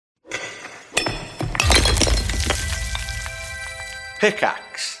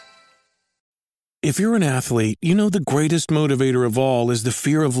Pickaxe. If you're an athlete, you know the greatest motivator of all is the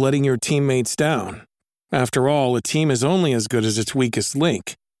fear of letting your teammates down. After all, a team is only as good as its weakest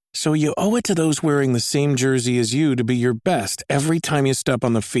link. So you owe it to those wearing the same jersey as you to be your best every time you step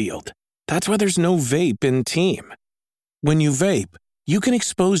on the field. That's why there's no vape in team. When you vape, you can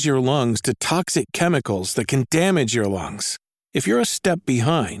expose your lungs to toxic chemicals that can damage your lungs. If you're a step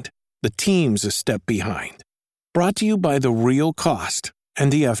behind, the team's a step behind. Brought to you by The Real Cost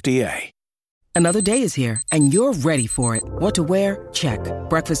and the FDA. Another day is here, and you're ready for it. What to wear? Check.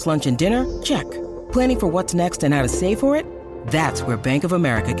 Breakfast, lunch, and dinner? Check. Planning for what's next and how to save for it? That's where Bank of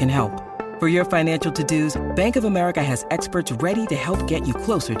America can help. For your financial to-dos, Bank of America has experts ready to help get you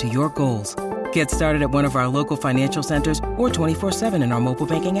closer to your goals. Get started at one of our local financial centers or 24/7 in our mobile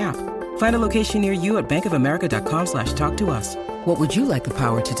banking app. Find a location near you at bankofamerica.com/talktous. What would you like the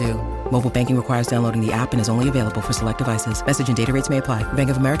power to do? Mobile banking requires downloading the app and is only available for select devices. Message and data rates may apply.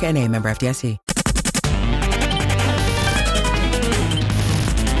 Bank of America N.A., member FDIC.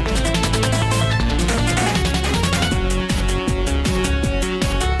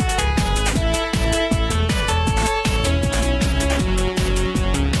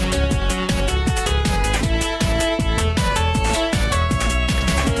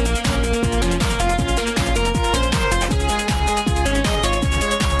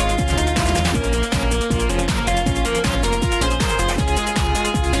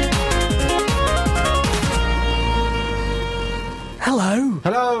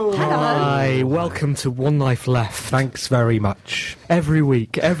 Welcome to One Life Left. Thanks very much. Every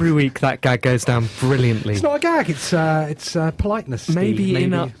week that gag goes down brilliantly. It's not a gag, it's politeness. Maybe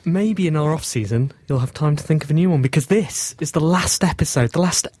in our off season you'll have time to think of a new one, because this is the last episode, the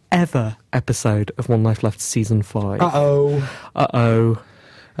last ever episode of One Life Left season 5.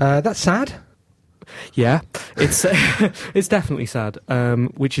 That's sad. Yeah, it's it's definitely sad,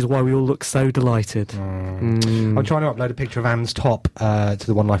 which is why we all look so delighted. I'm trying to upload a picture of Anne's top to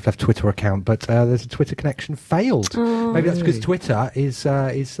the One Life Left Twitter account, but there's a Twitter connection failed. Maybe that's because Twitter is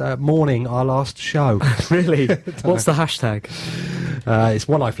mourning our last show. Really? What's the hashtag? It's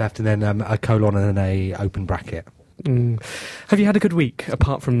One Life Left and then a colon and then a open bracket. Have you had a good week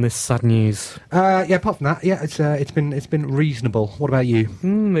apart from this sad news? Yeah, apart from that, yeah, it's been reasonable. What about you?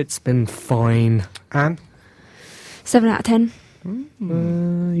 It's been fine. Anne? 7 out of 10.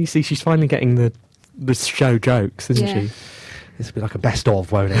 You see, she's finally getting the show jokes, isn't she? This will be like a best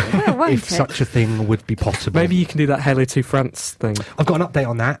of, won't it? If such a thing would be possible. Maybe you can do that Halo 2 France thing. I've got an update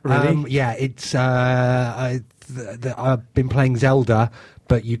on that. Really? Yeah, it's I've been playing Zelda,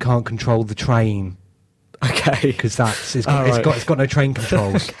 but you can't control the train. Okay. Because it's got no train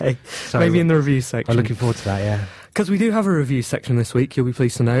controls. Okay. So maybe in the review section. I'm looking forward to that, yeah. Because we do have a review section this week, you'll be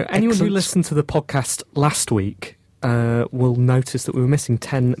pleased to know. Anyone who listened to the podcast last week will notice that we were missing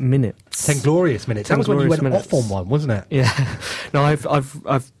 10 minutes. 10 glorious minutes. That was when you went off on one, wasn't it? Yeah. No,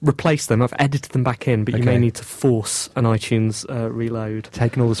 I've replaced them. I've edited them back in, but you may need to force an iTunes reload.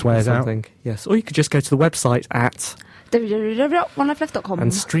 Taking all the swears out? Yes. Or you could just go to the website at www.onelifeleft.com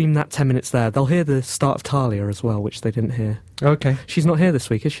and stream that 10 minutes there. They'll hear the start of Talia as well, which they didn't hear. Okay. She's not here this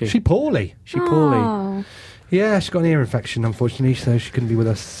week, is she? She's poorly. Oh. Yeah, she's got an ear infection, unfortunately, so she couldn't be with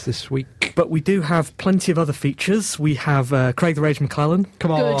us this week. But we do have plenty of other features. We have Craig the Rage McClellan.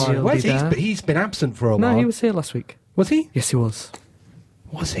 Come on. Where's he's been absent for a while. No, he was here last week. Was he? Yes, he was.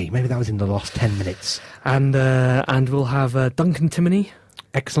 Was he? Maybe that was in the last 10 minutes. And we'll have Duncan Timoney.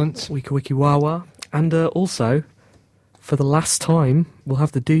 Excellent. Wiki Wiki Wawa. And also, for the last time, we'll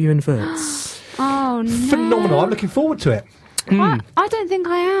have the Do You Inverts. Oh, no. Phenomenal. I'm looking forward to it. I don't think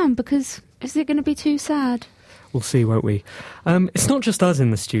I am, because is it going to be too sad? We'll see, won't we? It's not just us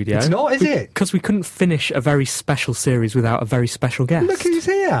in the studio. It's not, is it? Because we couldn't finish a very special series without a very special guest. Look who's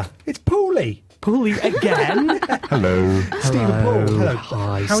here. It's Paulie. Paulie again. Hello. Stephen Paul. Hello.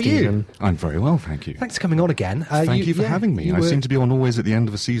 Hi, How are Stephen. you? I'm very well, thank you. Thanks for coming on again. Thank you for having me. I seem to be on always at the end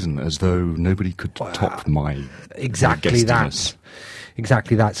of a season, as though nobody could top my Exactly that.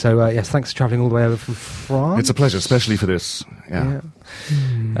 Exactly that. So, yes, thanks for travelling all the way over from France. It's a pleasure, especially for this. Yeah.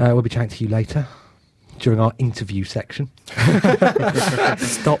 We'll be chatting to you later, during our interview section.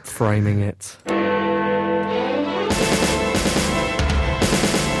 Stop framing it.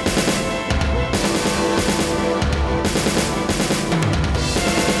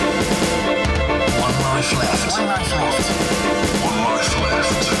 One life left. One life left. One life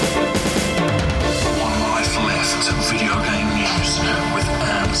left. One life left. Video game news with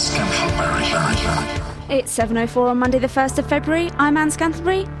Anne Scantlebury. It's 7:04 on Monday the 1st of February. I'm Anne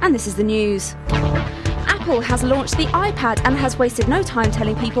Scantlebury, and this is the news. Apple Apple has launched the iPad and has wasted no time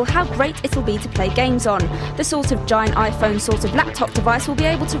telling people how great it'll be to play games on. The sort of giant iPhone sort of laptop device will be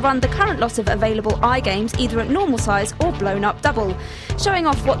able to run the current lot of available iGames either at normal size or blown up double. Showing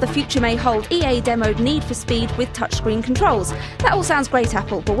off what the future may hold, EA demoed Need for Speed with touchscreen controls. That all sounds great,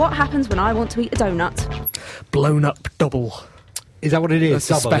 Apple, but what happens when I want to eat a donut? Blown up double. Is that what it is?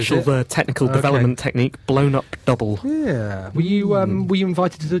 That's double, a special technical development technique. Blown up double. Yeah. Were you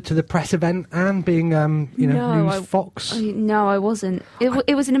invited to the press event, Anne, being News Fox? No, I wasn't.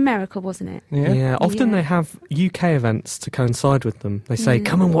 It was in America, wasn't it? Yeah. Often they have UK events to coincide with them. They say,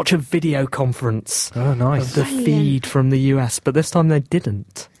 "Come and watch a video conference." Oh, nice. Of the feed from the US, but this time they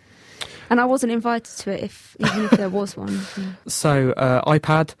didn't. And I wasn't invited to it, even if there was one. So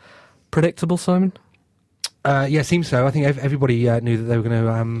iPad, predictable, Simon? Yeah, seems so. I think everybody knew that they were going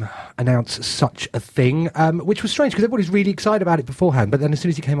to announce such a thing, which was strange because everybody's really excited about it beforehand. But then as soon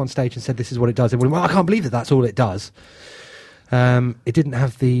as he came on stage and said this is what it does, everyone went, well, I can't believe that's all it does. It didn't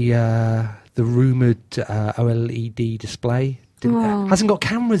have the rumoured OLED display. Hasn't got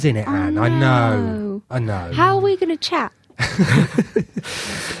cameras in it, Anne. No. I know. How are we going to chat?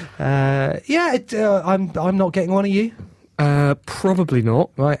 I'm not getting one of you. Probably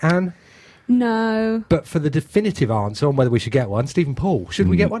not. Right, Anne? No. But for the definitive answer on whether we should get one, Stephen Paul, should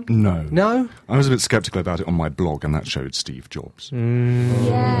we get one? No. No? I was a bit sceptical about it on my blog, and that showed Steve Jobs.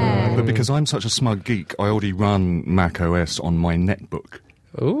 Yeah. But because I'm such a smug geek, I already run Mac OS on my netbook.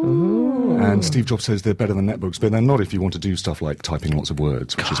 Ooh. And Steve Jobs says they're better than netbooks, but they're not if you want to do stuff like typing lots of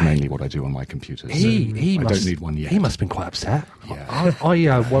words, which is mainly what I do on my computer. I don't need one yet. He must have been quite upset. Yeah.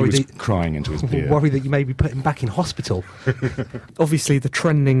 I worry he was crying into his beer. Worry that you may be putting him back in hospital. Obviously, the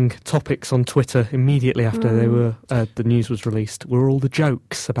trending topics on Twitter immediately after the news was released were all the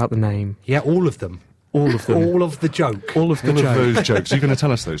jokes about the name. Yeah, all of them. All of them. All of the joke. All of the joke. those jokes. You're going to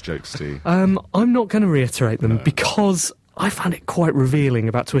tell us those jokes, Steve? I'm not going to reiterate them because I found it quite revealing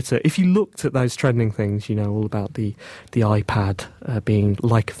about Twitter. If you looked at those trending things, all about the iPad being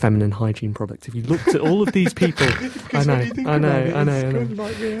like a feminine hygiene product. If you looked at all of these people, I know.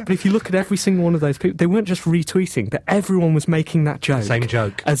 But if you look at every single one of those people, they weren't just retweeting, but everyone was making that joke. Same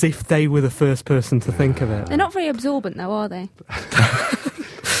joke. As if they were the first person to think of it. They're not very absorbent, though, are they?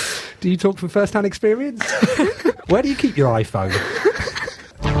 Do you talk from first-hand experience? Where do you keep your iPhone?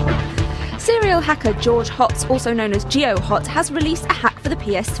 Serial hacker George Hotz, also known as GeoHot, has released a hack for the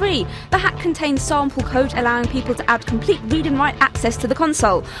PS3. The hack contains sample code allowing people to add complete read and write access to the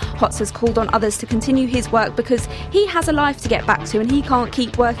console. Hotz has called on others to continue his work because he has a life to get back to and he can't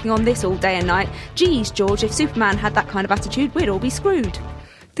keep working on this all day and night. Geez, George, if Superman had that kind of attitude, we'd all be screwed.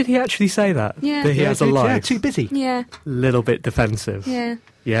 Did he actually say that? Yeah. That he has a life? Yeah, too busy. Yeah. Little bit defensive. Yeah.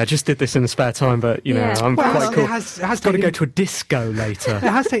 Yeah, I just did this in the spare time, but, I'm quite cool. It has got to go to a disco later. It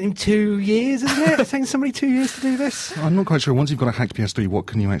has taken him 2 years, isn't it? It's taken somebody 2 years to do this. I'm not quite sure. Once you've got a hacked PS3, what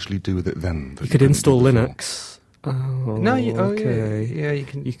can you actually do with it then? You could install Linux. Oh, no, okay. Yeah, you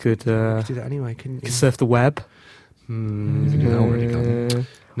can. You could do that anyway, couldn't you? You could surf the web. You can do that already, can't you?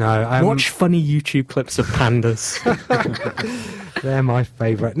 No, watch funny YouTube clips of pandas. They're my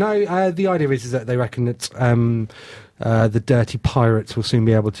favourite. No, the idea is that they reckon that the dirty pirates will soon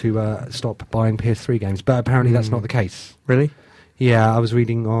be able to stop buying PS3 games, but apparently that's not the case. Really? Yeah, I was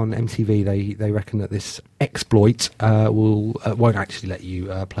reading on MTV. They reckon that this exploit won't actually let you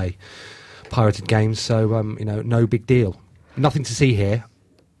play pirated games. So no big deal. Nothing to see here.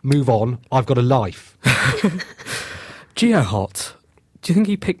 Move on. I've got a life. GeoHot. Do you think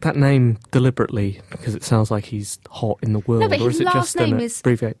he picked that name deliberately because it sounds like he's hot in the world, No, but or his is it last just name an is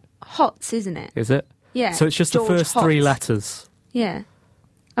abbreviate? Hotz, isn't it? Is it? Yeah. So it's just George the first Hotz. 3 letters. Yeah.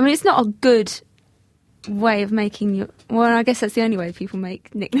 I mean, it's not a good way of making your... Well, I guess that's the only way people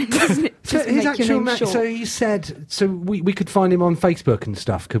make nicknames, isn't it? So Just his make your name short. so he said, so we could find him on Facebook and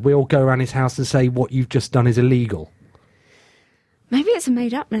stuff. Could we all go around his house and say what you've just done is illegal? Maybe it's a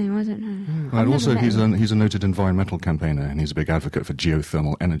made-up name, I don't know. And also, he's a noted environmental campaigner, and he's a big advocate for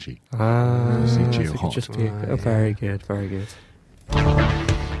geothermal energy. GeoHot. Very good, very good.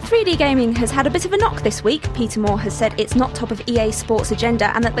 3D gaming has had a bit of a knock this week. Peter Moore has said it's not top of EA Sports' agenda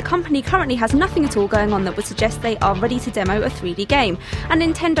and that the company currently has nothing at all going on that would suggest they are ready to demo a 3D game. And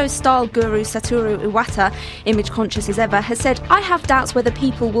Nintendo's style guru Satoru Iwata, image conscious as ever, has said, I have doubts whether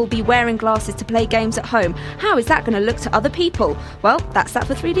people will be wearing glasses to play games at home. How is that going to look to other people? Well, that's that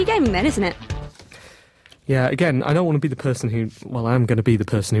for 3D gaming then, isn't it? Yeah, again, I don't want to be the person who... Well, I am going to be the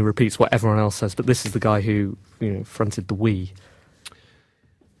person who repeats what everyone else says, but this is the guy who, fronted the Wii.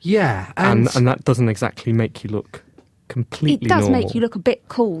 Yeah, and that doesn't exactly make you look completely It does normal. make you look a bit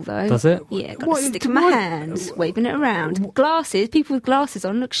cool, though. Does it? Yeah, got What- a stick in my what- hands, waving it around. Glasses, people with glasses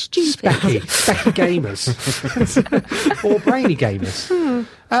on look stupid. Specky gamers. Or brainy gamers.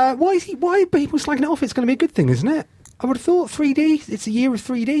 Why are people slagging it off? It's going to be a good thing, isn't it? I would have thought 3D. It's a year of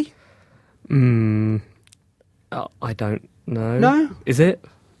 3D. I don't know. No? Is it?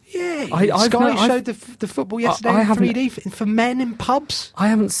 Yeah. I've Sky no- showed the football yesterday I in haven't- 3D for men in pubs. I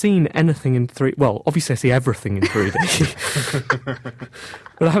haven't seen anything in 3D. Well, obviously I see everything in 3D.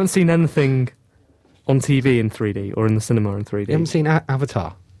 But I haven't seen anything on TV in 3D or in the cinema in 3D. You haven't seen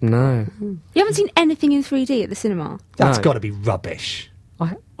Avatar? No. You haven't seen anything in 3D at the cinema? That's No. got to be rubbish.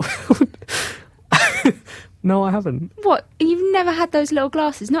 No, I haven't. What? You've never had those little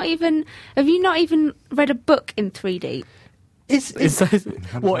glasses? Not even... Have you not even read a book in 3D? It's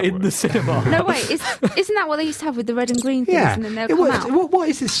What, in the cinema? No, wait. Isn't that what they used to have with the red and green things? yeah. And then they'll come out? What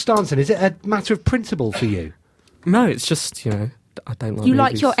is this stance then? Is it a matter of principle for you? No, it's just, I don't like You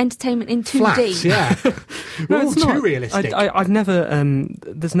like movies. your entertainment in 2D? Flats, yeah. No, We're all it's too not. realistic. I've never...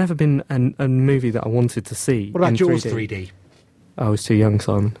 there's never been a movie that I wanted to see. What about in Jaws 3D? 3D? I was too young,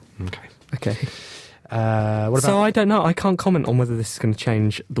 Simon. Okay. Okay. What about... So I don't know. I can't comment on whether this is going to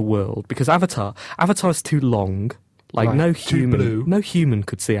change the world because Avatar's too long. Like Right, too blue. no human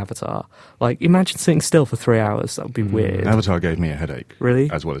could see Avatar. Like imagine sitting still for 3 hours. That would be weird. Avatar gave me a headache. Really?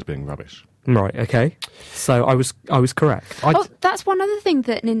 As well as being rubbish. Right. Okay. So I was correct. Oh, that's one other thing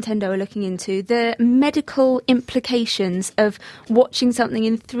that Nintendo are looking into, the medical implications of watching something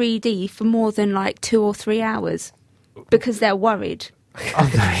in 3D for more than like 2 or 3 hours because they're worried. Are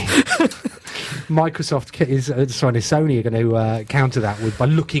they? Microsoft is Sony are going to counter that by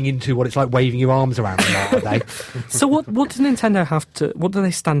looking into what it's like waving your arms around a lot, are they? So what does Nintendo have to? What do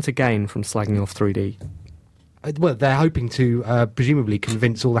they stand to gain from slagging off 3D? Well, they're hoping to presumably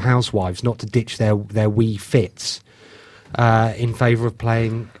convince all the housewives not to ditch their Wii Fits in favour of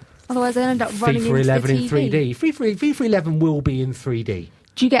playing Otherwise they'll end up running FIFA into 11 the in TV. 3D. FIFA 11 will be in 3D.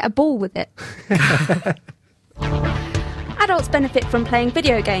 Do you get a ball with it? Adults benefit from playing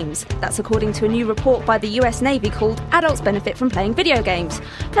video games. That's according to a new report by the US Navy called Adults Benefit from Playing Video Games.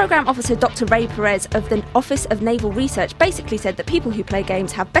 Programme Officer Dr. Ray Perez of the Office of Naval Research basically said that people who play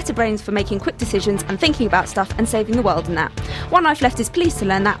games have better brains for making quick decisions and thinking about stuff and saving the world and that. One Life Left is pleased to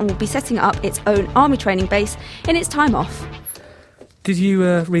learn that and will be setting up its own army training base in its time off. Did you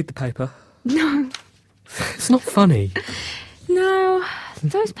read the paper? No. It's not funny. No,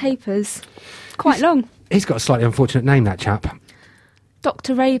 those papers, quite long. He's got a slightly unfortunate name, that chap.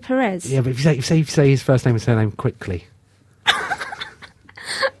 Dr. Ray Perez. Yeah, but if you say his first name and surname quickly.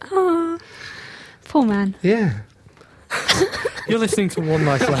 Oh, poor man. Yeah. You're listening to One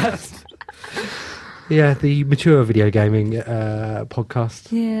Life Left. Yeah, the mature video gaming podcast.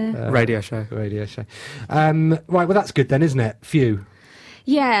 Yeah. Radio show. Radio show. Right, well, that's good then, isn't it? Phew.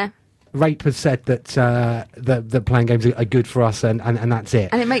 Yeah. Rape has said that the playing games are good for us, and that's it.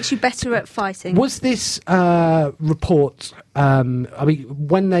 And it makes you better at fighting. Was this report? I mean,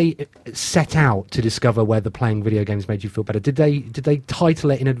 when they set out to discover whether playing video games made you feel better, did they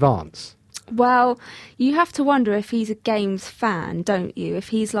title it in advance? Well, you have to wonder if he's a games fan, don't you? If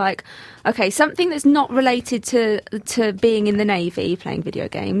he's like, okay, something that's not related to being in the Navy, playing video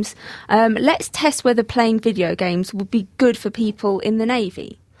games, let's test whether playing video games would be good for people in the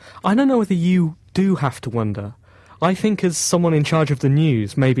Navy. I don't know whether you do have to wonder. I think as someone in charge of the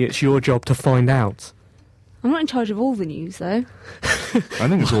news, maybe it's your job to find out. I'm not in charge of all the news, though. I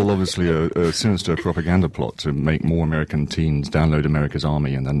think it's all obviously a sinister propaganda plot to make more American teens download America's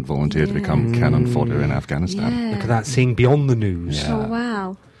army and then volunteer to become cannon fodder in Afghanistan. Yeah. Look at that, seeing beyond the news. Yeah. Oh,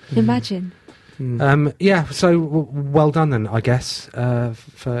 wow. Imagine. Yeah, so well done then, I guess,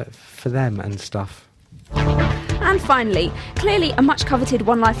 for them and stuff. And finally, clearly a much coveted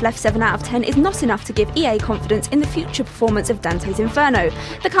One Life Left 7 out of 10 is not enough to give EA confidence in the future performance of Dante's Inferno.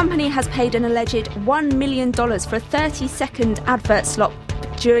 The company has paid an alleged $1 million for a 30-second advert slot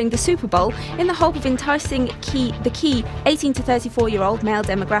during the Super Bowl in the hope of enticing the key 18 to 34-year-old male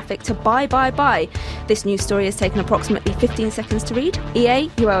demographic to buy. This news story has taken approximately 15 seconds to read. EA,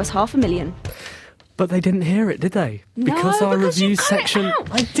 you owe us $500,000. But they didn't hear it, did they? Because our because you review cut it section. out.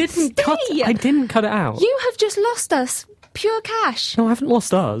 I didn't cut. Steve! I didn't cut it out. You have just lost us. Pure cash. No, I haven't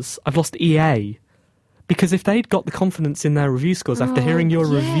lost us. I've lost EA. Because if they'd got the confidence in their review scores after hearing your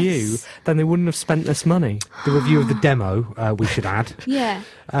review, then they wouldn't have spent this money. The review of the demo, we should add. Yeah.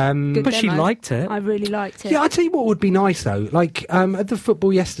 Good But she demo. liked it. I really liked it. Yeah, I'll tell you what would be nice though. Like at the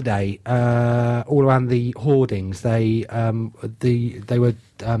football yesterday, all around the hoardings, they were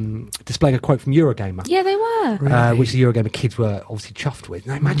displaying a quote from Eurogamer. Yeah, they were. Which the Eurogamer kids were obviously chuffed with.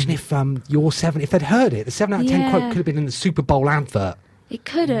 Now imagine if if they'd heard it, the 7 out of 10 quote could have been in the Super Bowl advert. It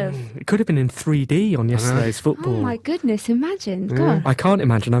could have. It could have been in 3D on yesterday's football. Oh my goodness, imagine. God. I can't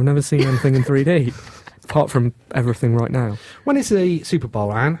imagine. I've never seen anything in 3D, apart from everything right now. When is the Super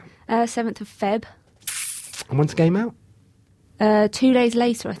Bowl, Anne? 7th of Feb. And when's the game out? 2 days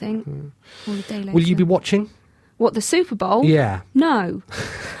later, I think. Or a day later. Will you be watching? What, the Super Bowl? Yeah. No.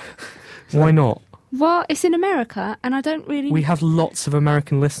 Why not? Well, it's in America, and I don't really... We have lots of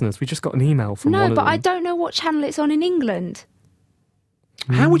American listeners. We just got an email from one No, of but them. I don't know what channel it's on in England.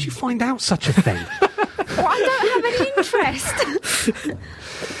 How would you find out such a thing? Well, I don't have any interest.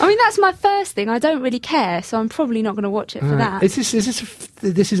 I mean, that's my first thing. I don't really care, so I'm probably not going to watch it for that. This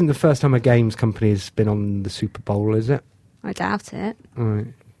isn't the first time a games company has been on the Super Bowl, is it? I doubt it. All right.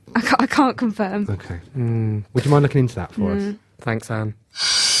 I can't confirm. Okay. Would you mind looking into that for us? Thanks, Anne.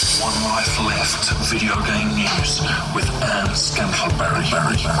 One Life Left video game news with Anne Scantleberry.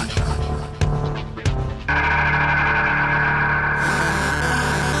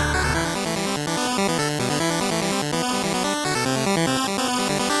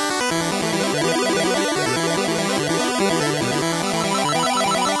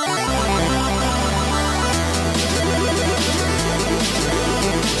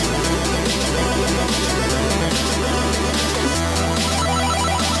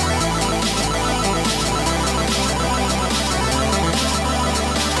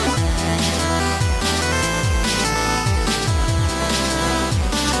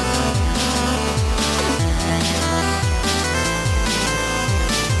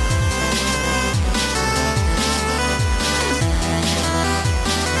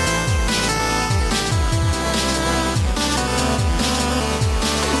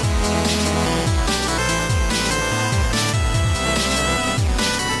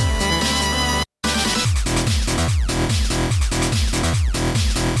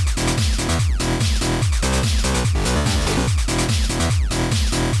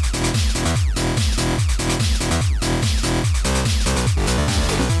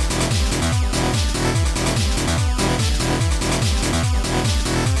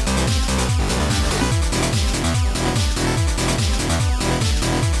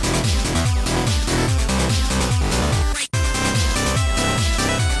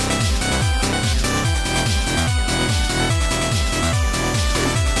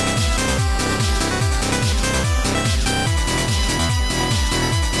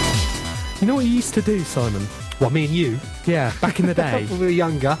 You know what you used to do, Simon? What, me and you? Yeah, back in the day. When we were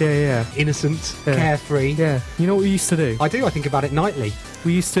younger. Yeah. Innocent, Yeah. carefree. Yeah. You know what we used to do? I do, I think about it nightly.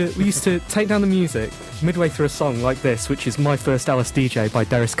 We used to take down the music midway through a song like this, which is My First LSDJ by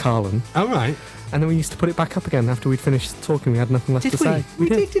Darius Carlin, All right. and then we used to put it back up again after we'd finished talking. We had nothing left Did to we? say. We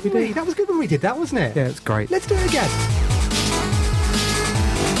did, didn't we? That was good when we did that, wasn't it? Yeah, it's great. Let's do it again.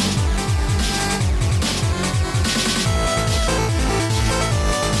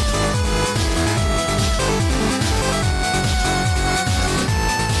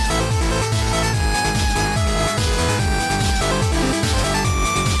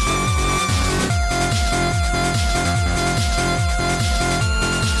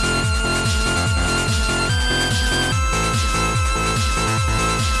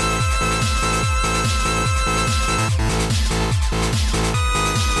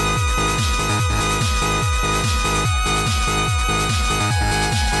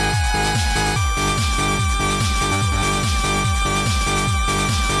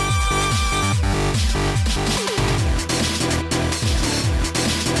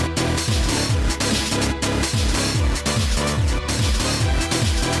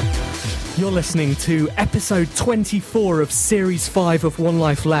 You're listening to episode 24 of Series 5 of One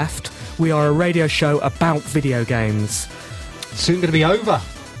Life Left. We are a radio show about video games. Soon going to be over.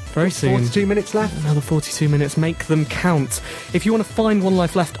 Very soon. 42 minutes left. Another 42 minutes. Make them count. If you want to find One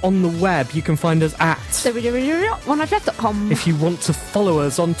Life Left on the web, you can find us at... www.onelifeleft.com. If you want to follow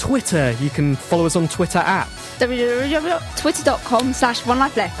us on Twitter, you can follow us on Twitter at...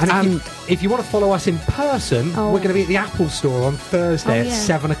 www.twitter.com/onelifeleft. And if you want to follow us in person, we're going to be at the Apple Store on Thursday at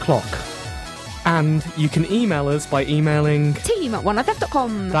 7 o'clock. And you can email us by emailing...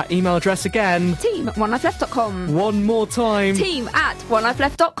 team@onelifeleft.com. That email address again. team@onelifeleft.com. One more time.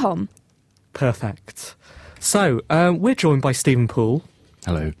 team@onelifeleft.com. Perfect. So, we're joined by Stephen Poole.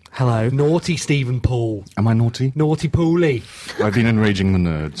 Hello. Hello. Naughty Stephen Paul. Am I naughty? Naughty Paulie. I've been enraging the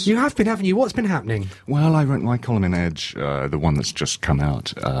nerds. You have been, haven't you? What's been happening? Well, I wrote my column in Edge, the one that's just come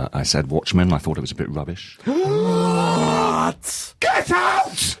out. I said Watchmen. I thought it was a bit rubbish. What? Get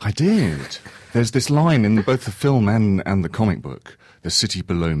out! I did. There's this line in both the film and the comic book. The city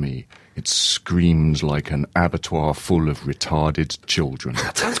below me, it screams like an abattoir full of retarded children.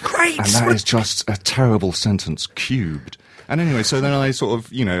 That sounds great! And that is just a terrible sentence cubed. And anyway, so then I sort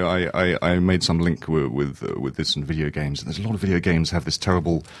of, I made some link with this in video games. And there's a lot of video games have this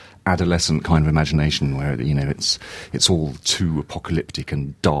terrible adolescent kind of imagination where, it's all too apocalyptic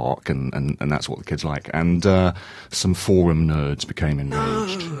and dark and that's what the kids like. And some forum nerds became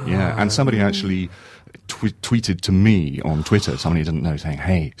enraged. Yeah, and somebody actually tweeted to me on Twitter, somebody I didn't know, saying,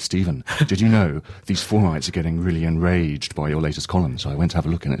 "Hey, Stephen, did you know these forumites are getting really enraged by your latest column?" So I went to have a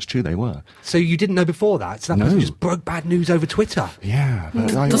look, and it's true, they were. So you didn't know before that? So that person just broke bad news over Twitter? Yeah. But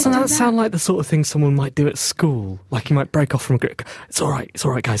Doesn't that sound like the sort of thing someone might do at school? Like you might break off from a group. It's all right,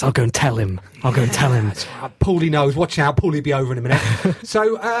 guys, I'll go and tell him. Paulie knows. Watch out, Paulie will be over in a minute.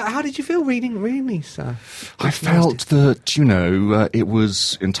 So, how did you feel reading these? I felt that, it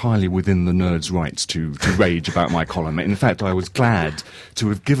was entirely within the nerds' rights to rage about my column. In fact, I was glad to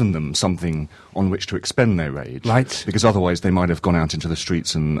have given them something on which to expend their rage. Right. Because otherwise they might have gone out into the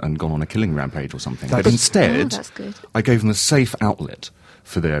streets and gone on a killing rampage or something. That's- But instead, that's good. I gave them a safe outlet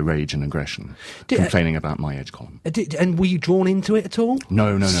for their rage and aggression, complaining about my Edge column. And were you drawn into it at all?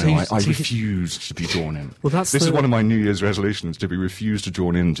 No. So I refused to be drawn in. Well, this is one of my New Year's resolutions, to be refused to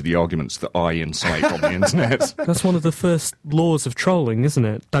drawn into the arguments that I incite on the internet. That's one of the first laws of trolling, isn't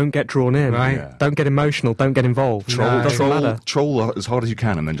it? Don't get drawn in. Right. Yeah. Don't get emotional. Don't get involved. Doesn't matter. Troll as hard as you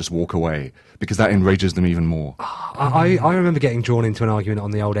can and then just walk away, because that enrages them even more. I remember getting drawn into an argument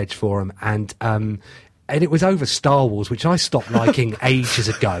on the old Edge forum, and it was over Star Wars, which I stopped liking ages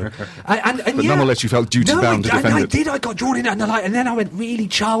ago. But nonetheless, you felt duty-bound to defend I it. did. I got drawn in and then I went really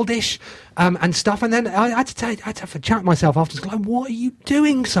childish and stuff. And then I had to have a chat with myself afterwards. Like, what are you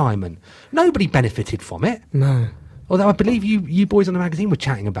doing, Simon? Nobody benefited from it. No. Although I believe you boys on the magazine were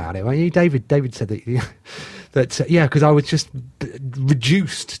chatting about it, weren't you? David said that because I was just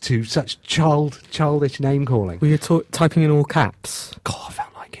reduced to such childish name calling. Were you typing in all caps? God, I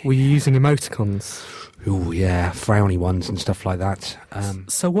felt like it. Were you using emoticons? Oh yeah, frowny ones and stuff like that.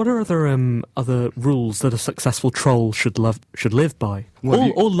 So, what are other rules that a successful troll should live by,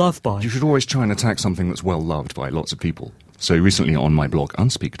 Well, or love by? You should always try and attack something that's well loved by lots of people. So recently on my blog,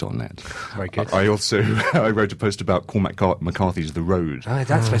 unspeak.net, Very good. I wrote a post about Cormac McCarthy's The Road. Oh,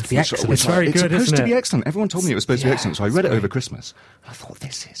 that's supposed to be excellent. It's very good, It's supposed isn't to be it? excellent. Everyone told me it was supposed to be excellent, so I read it over Christmas. I thought,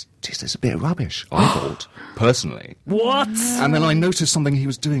 this is a bit rubbish, I thought, personally. What? And then I noticed something he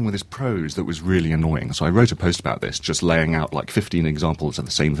was doing with his prose that was really annoying. So I wrote a post about this, just laying out like 15 examples of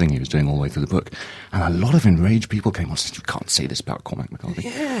the same thing he was doing all the way through the book. And a lot of enraged people came on and said, "You can't say this about Cormac McCarthy."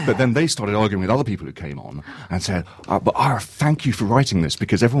 Yeah. But then they started arguing with other people who came on and said, thank you for writing this,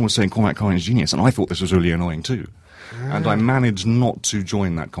 because everyone was saying Cormac McCarthy's genius, and I thought this was really annoying too. And I managed not to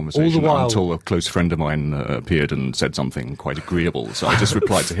join that conversation All the while, until a close friend of mine appeared and said something quite agreeable. So I just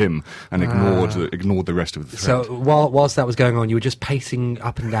replied to him and ignored the rest of the thread. So whilst that was going on, you were just pacing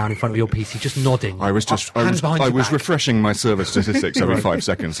up and down in front of your PC, just nodding. I was back. refreshing my server statistics every 5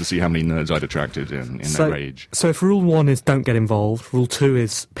 seconds to see how many nerds I'd attracted in that rage. So, if rule 1 is don't get involved, rule 2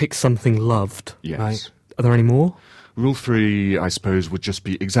 is pick something loved. Yes. Right. Are there any more? Rule 3, I suppose, would just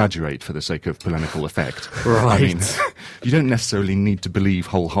be exaggerate for the sake of polemical effect. Right. I mean, you don't necessarily need to believe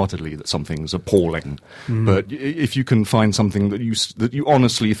wholeheartedly that something's appalling, but if you can find something that you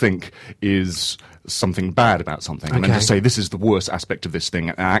honestly think is something bad about something, and then just say, this is the worst aspect of this thing,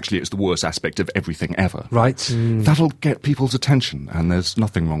 and actually it's the worst aspect of everything ever. Right. That'll get people's attention, and there's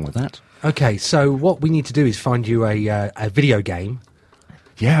nothing wrong with that. Okay, so what we need to do is find you a video game.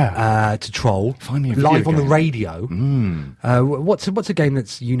 Yeah. To troll. Find me a video live on the game. radio. What's a game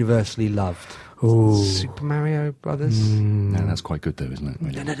that's universally loved? Ooh. Super Mario Brothers? No, that's quite good though, isn't it?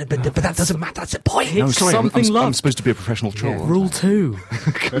 Really? No, but that doesn't matter. That's the point. No, sorry, something I'm loved. supposed to be a professional troll. aren't Rule I? 2.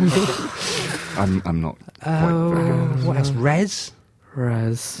 I'm not quite. What else? Res?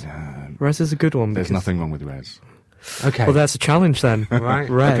 Res. Res is a good one. There's because- nothing wrong with Res. Okay. Well, there's a challenge then. Right.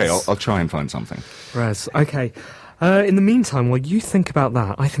 Res. Okay, I'll try and find something. Res. Okay. In the meantime, while you think about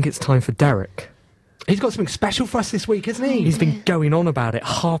that, I think it's time for Derek. He's got something special for us this week, hasn't he? He's been going on about it,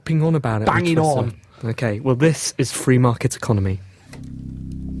 harping on about it. on Banging Twitter. on. Okay, well, this is free market economy.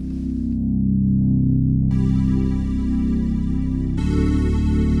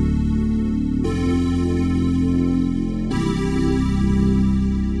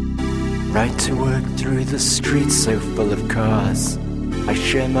 Ride to work through the streets so full of cars. I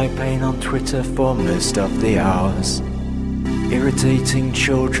share my pain on Twitter for most of the hours, irritating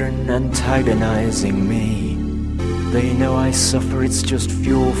children, antagonizing me. They know I suffer, it's just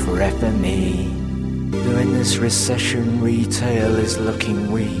fuel for FME. Though in this recession retail is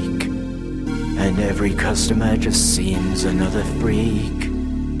looking weak, and every customer just seems another freak.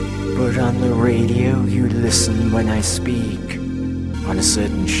 But on the radio you listen when I speak. On a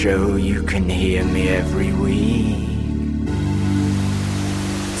certain show you can hear me every week.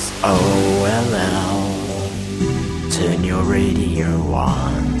 It's OLL, turn your radio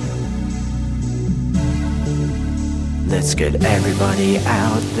on. Let's get everybody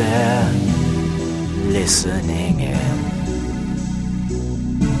out there listening in.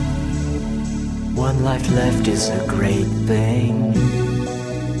 One life left is a great thing.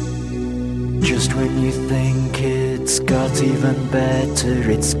 Just when you think it's got even better,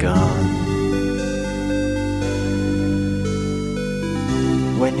 it's gone.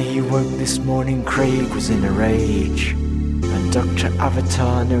 When he woke this morning, Craig was in a rage, and Dr.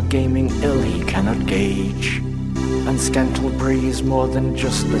 Avatar, no gaming ill he cannot gauge. And Scantlebury is more than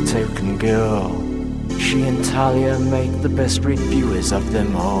just the token girl. She and Talia make the best reviewers of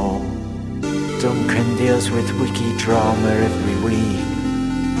them all. Duncan deals with wiki drama every week.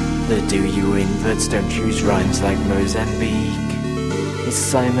 The do you inverts don't use rhymes like Mozambique. Is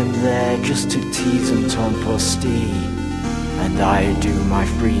Simon there just to tease and taunt poor Steve? And I do my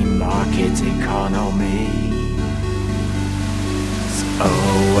free market economy. It's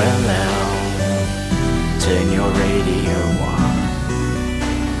OLL, turn your radio on.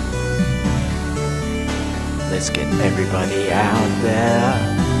 Let's get everybody out there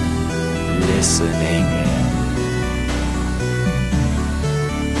listening in.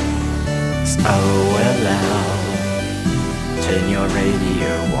 It's OLL, turn your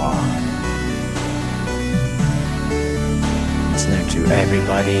radio on. It's known to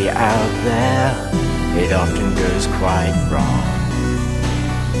everybody out there, it often goes quite wrong.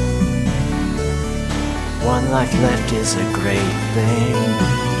 One life left is a great thing.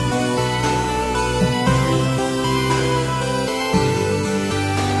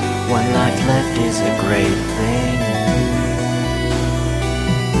 One life left is a great thing.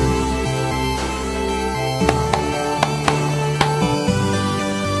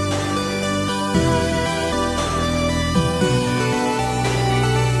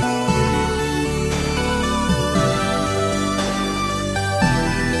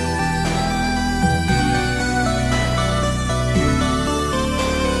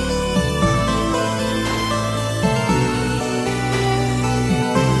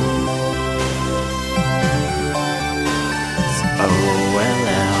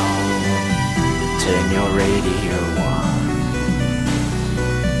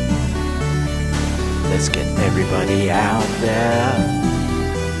 Let's get everybody out there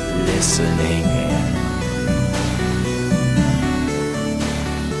listening in.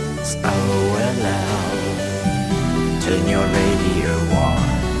 It's OLL, turn your radio on.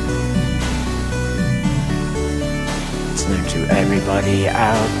 It's known to everybody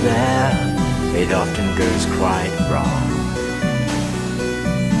out there, it often goes quite wrong.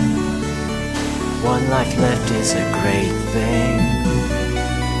 One life left is a great thing.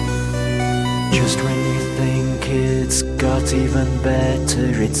 Just when you think it's got even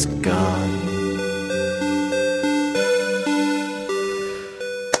better, it's gone.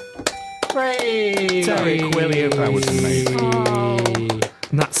 Derek Williams. That was amazing.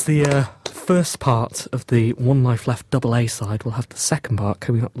 And that's the first part of the One Life Left double A side. We'll have the second part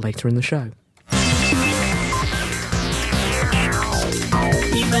coming up later in the show.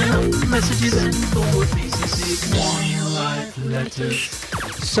 Email, messages and forward pieces, One Life Letters.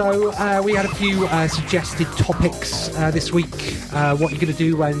 So we had a few suggested topics this week. What you're going to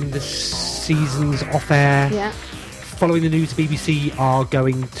do when the season's off air. Yeah. Following the news, BBC are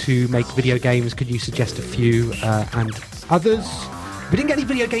going to make video games. Could you suggest a few and others? We didn't get any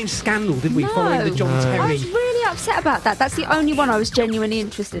video game scandal, did we? No. Following the John I Terry. was really upset about that. That's the only one I was genuinely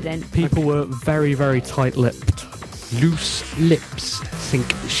interested in. People were very, very tight-lipped. Loose lips sink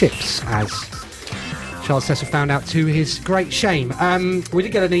ships, as Charles Cecil found out to his great shame. We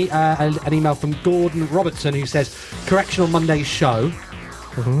did get an email from Gordon Robertson who says, correction on Monday's show.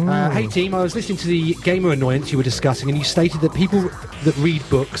 Hey team, I was listening to the gamer annoyance you were discussing and you stated that people that read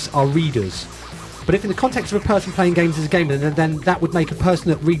books are readers. But if in the context of a person playing games as a gamer, then that would make a person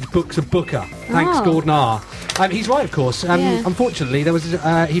that reads books a booker. Thanks, Gordon R. He's right, of course. Unfortunately, there was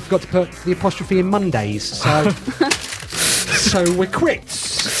he forgot to put the apostrophe in Mondays, so so we're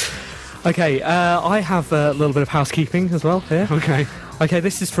quits. Okay, I have a little bit of housekeeping as well here. Okay. Okay,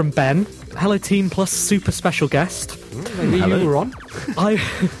 this is from Ben. Hello team plus super special guest. Maybe you were on.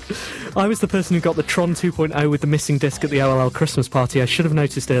 I was the person who got the Tron 2.0 with the missing disc at the OLL Christmas party. I should have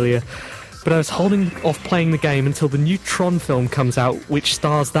noticed earlier. But I was holding off playing the game until the new Tron film comes out, which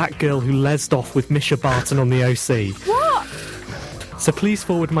stars that girl who lesed off with Misha Barton on the OC. What? So please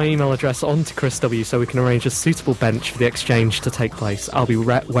forward my email address on to Chris W so we can arrange a suitable bench for the exchange to take place. I'll be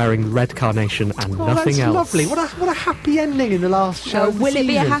wearing red carnation and nothing that's else. Lovely. What a happy ending in the last show. Will it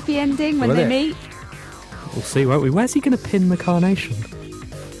be a happy ending when they meet? We'll see, won't we? Where's he going to pin the carnation?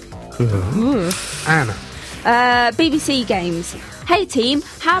 Anna. BBC Games. Hey team,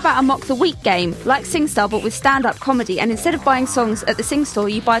 how about a Mock the Week game? Like SingStar but with stand-up comedy, and instead of buying songs at the Sing Store,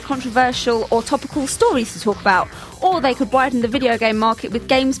 you buy controversial or topical stories to talk about. Or they could widen the video game market with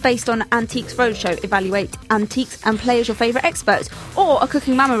games based on Antiques Roadshow. Evaluate antiques and play as your favourite expert. Or a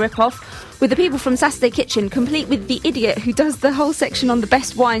Cooking Mama rip-off with the people from Saturday Kitchen, complete with the idiot who does the whole section on the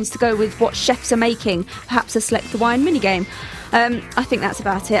best wines to go with what chefs are making. Perhaps a Select the Wine minigame. I think that's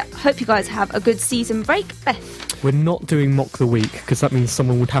about it. Hope you guys have a good season break. Beth? We're not doing Mock the Week because that means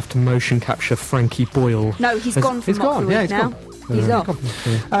someone would have to motion capture Frankie Boyle. No, he's gone from Mock the Week now. He's off.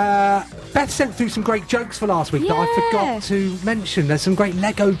 Beth sent through some great jokes for last week that I forgot to mention. There's some great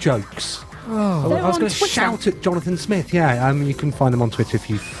Lego jokes. I was going to shout at Jonathan Smith. Yeah, you can find them on Twitter if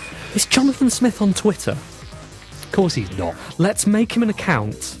you... Is Jonathan Smith on Twitter? Of course he's not. Let's make him an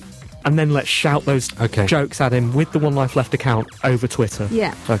account and then let's shout those jokes at him with the One Life Left account over Twitter.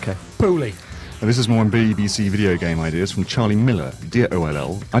 Yeah. Okay. Pooley. This is more on BBC video game ideas from Charlie Miller. Dear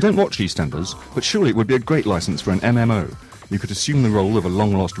OLL, I don't watch EastEnders, but surely it would be a great licence for an MMO. You could assume the role of a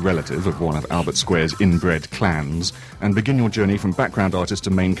long-lost relative of one of Albert Square's inbred clans and begin your journey from background artist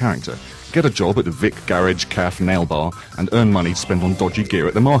to main character. Get a job at the Vic Garage Calf Nail Bar and earn money to spend on dodgy gear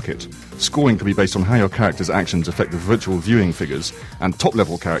at the market. Scoring could be based on how your character's actions affect the virtual viewing figures, and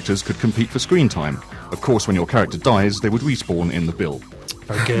top-level characters could compete for screen time. Of course, when your character dies, they would respawn in the bill.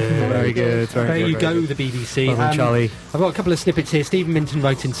 Very good. Very good. There you go, the BBC. Well done, Charlie. I've got a couple of snippets here. Stephen Minton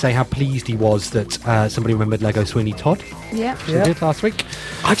wrote in to say how pleased he was that somebody remembered Lego Sweeney Todd. Yeah. She did last week.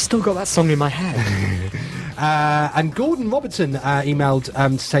 I've still got that song in my head. And Gordon Robertson emailed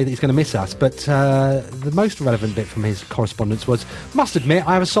to say that he's going to miss us, but the most relevant bit from his correspondence was, must admit,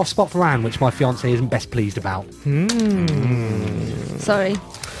 I have a soft spot for Anne, which my fiancé isn't best pleased about. Sorry.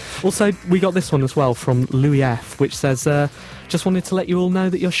 Also, we got this one as well from Louis F, which says, just wanted to let you all know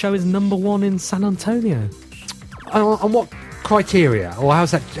that your show is #1 in San Antonio. On what criteria? Or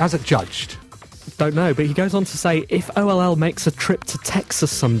how's that judged? Don't know, but he goes on to say, if OLL makes a trip to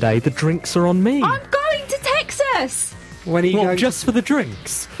Texas someday, the drinks are on me. I'm going to Texas! When are you going just for the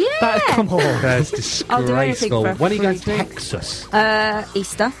drinks? Yeah! Come on. That's I'll do anything disgraceful. for When are you going to free Texas?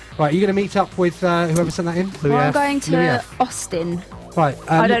 Easter. Right, are you going to meet up with whoever sent that in? Well, I'm going Louis to F. Austin. Right.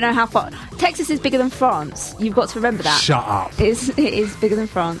 I don't know how far. Texas is bigger than France. You've got to remember that. Shut up. It is bigger than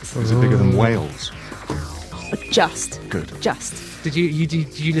France. Is it bigger than Wales? Just. Good. Just. Did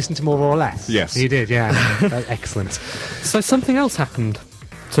you listen to More or Less? Yes. You did, yeah. Excellent. So something else happened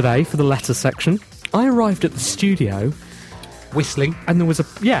today for the letters section. I arrived at the studio... Whistling. And there was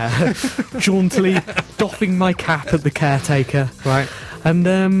jauntily doffing my cap at the caretaker. Right.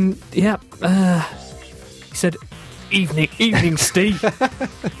 And, he said... Evening, Steve.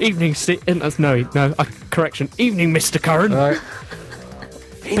 Evening, Steve. Correction. Evening, Mr. Curran. Right.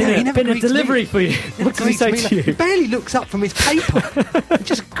 Been a delivery for you. What did he say to you? He barely looks up from his paper. He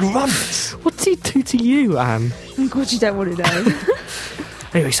just grunts. What did he do to you, Anne? Oh, God, you don't want to know.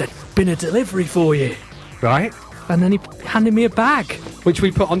 Anyway, he said, been a delivery for you. Right. And then he handed me a bag. Which we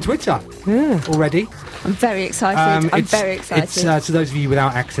put on Twitter already. I'm very excited. I'm very excited. It's, to those of you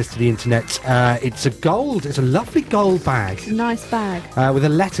without access to the internet, it's a lovely gold bag. Nice bag. With a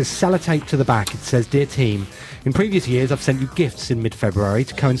letter sellotaped to the back. It says, Dear team, in previous years I've sent you gifts in mid-February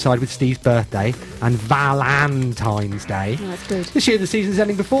to coincide with Steve's birthday and Valentine's Day. Oh, that's good. This year the season's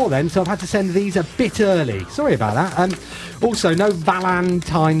ending before then, so I've had to send these a bit early. Sorry about that. Also, no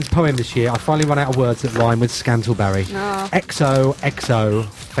Valentine's poem this year. I finally run out of words that rhyme with Scantleberry. Oh. XOXO,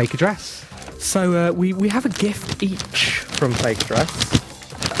 fake address. So we have a gift each from Fake Address.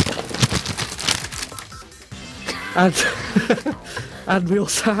 And we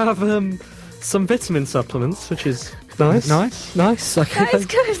also have some vitamin supplements, which is nice. Nice. Okay, That is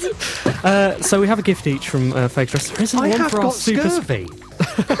good. so we have a gift each from Fake Address. There isn't I one have for our got super scurvy.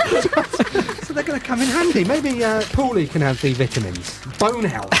 So they're going to come in handy. Maybe Paulie can have the vitamins. Bone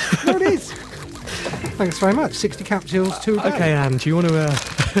health. There it is. Thanks very much. 60 capsules, 2 a day. Okay, Anne, do you want to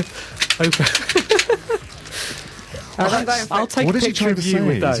open? I'll take What a is he picture trying of to you say?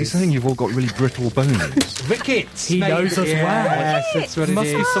 with Is those. he saying you've all got really brittle bones? Rickets. He knows us well. Yes, that's what it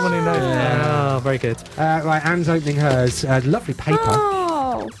Must be is. someone who knows. Oh, very good. Right, Anne's opening hers. Lovely paper.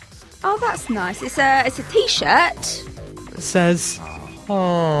 Oh, that's nice. It's a T-shirt. It says,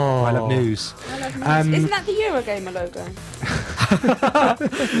 "Oh, I love news. Isn't that the Eurogamer logo?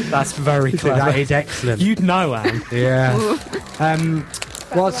 That's very clever. That is excellent. You'd know, Anne." Yeah.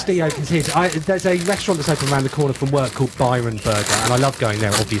 Whilst Theo continues, there's a restaurant that's open around the corner from work called Byron Burger, and I love going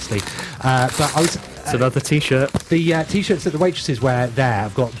there, obviously. But I was. It's another T-shirt. The T-shirts that the waitresses wear there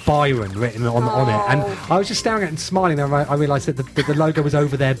have got Byron written on it, and I was just staring at it and smiling, and I realised that the logo was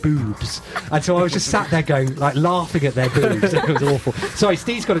over their boobs, and so I was just sat there going, like, laughing at their boobs. It was awful. Sorry,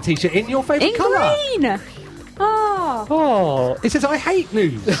 Steve's got a T-shirt in your favourite colour. Green. Oh, It says, "I hate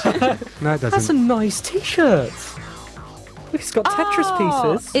news." No, it doesn't. that's a nice T-shirt. Look, it's got Tetris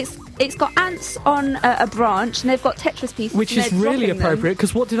pieces. It's got ants on a branch, and they've got Tetris pieces. Which and is they're really dropping them. appropriate,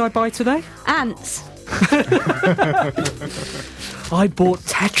 because what did I buy today? Ants. I bought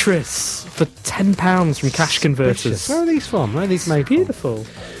Tetris for £10 from Cash Converters. Where are these from? Where are these made from? Beautiful.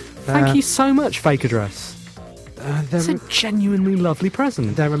 Thank you so much, Fake Address. It's a genuinely lovely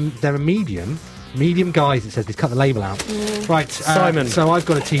present. They're a medium. Medium guys, it says. They cut the label out. Right, Simon. So I've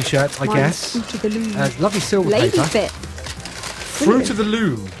got a T-shirt, I guess. Fruit of the Loom. Lovely silver Lady paper. fit. Fruit of the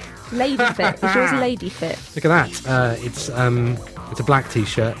Loom. Lady fit. Is yours a lady fit? Look at that. It's a black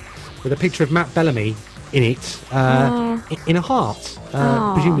T-shirt with a picture of Matt Bellamy in it, in a heart,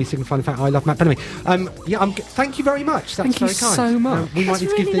 presumably signifying the fact I love Matt Bellamy. Thank you very much. That's Thank you very kind. so much. We That's might need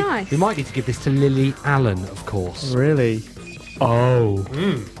to really give nice. we might need to give this to Lily Allen, of course. Really? Oh.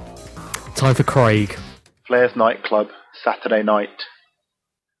 Time for Craig. Flair's nightclub, Saturday night.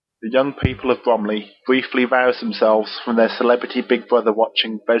 The young people of Bromley briefly rouse themselves from their celebrity Big Brother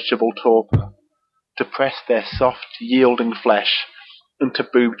watching vegetable torpor to press their soft, yielding flesh into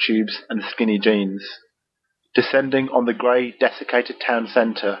boob tubes and skinny jeans. Descending on the grey, desiccated town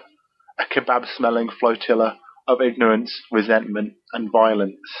centre, a kebab-smelling flotilla of ignorance, resentment and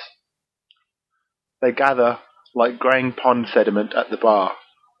violence. They gather like greying pond sediment at the bar,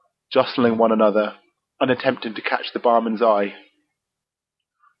 jostling one another and attempting to catch the barman's eye.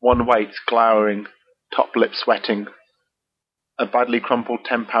 One waits, glowering, top lip sweating, a badly crumpled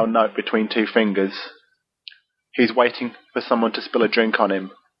 £10 note between two fingers. He's waiting for someone to spill a drink on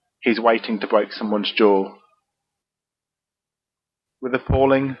him. He's waiting to break someone's jaw. With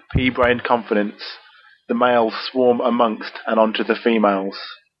appalling, pea-brained confidence, the males swarm amongst and onto the females.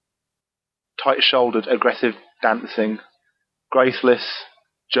 Tight-shouldered, aggressive dancing, graceless,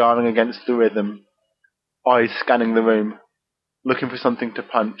 jarring against the rhythm, eyes scanning the room, looking for something to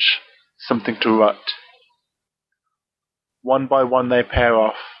punch, something to rut. One by one they pair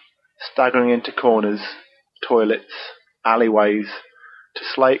off, staggering into corners, toilets, alleyways, to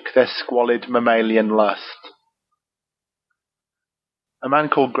slake their squalid mammalian lust. A man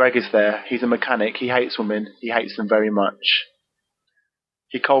called Greg is there. He's a mechanic. He hates women. He hates them very much.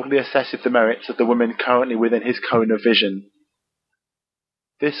 He coldly assesses the merits of the women currently within his cone of vision.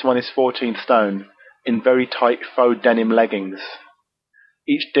 This one is 14 stone, in very tight faux denim leggings.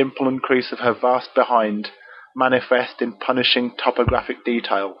 Each dimple and crease of her vast behind manifest in punishing topographic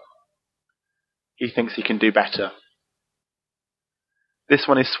detail. He thinks he can do better. This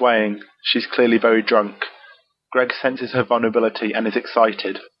one is swaying. She's clearly very drunk. Greg senses her vulnerability and is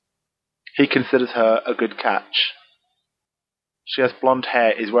excited. He considers her a good catch. She has blonde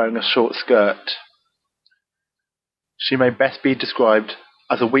hair, is wearing a short skirt. She may best be described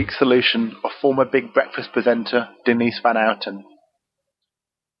as a weak solution of former Big Breakfast presenter Denise Van Outen.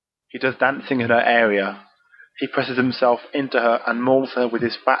 He does dancing in her area. He presses himself into her and mauls her with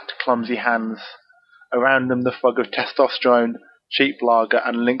his fat, clumsy hands. Around them the fog of testosterone, cheap lager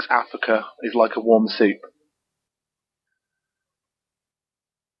and Lynx Africa is like a warm soup.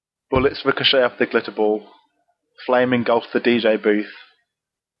 Bullets ricochet off the glitter ball. Flame engulfs the DJ booth.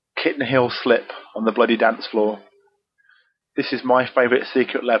 Kitten heels slip on the bloody dance floor. This is my favourite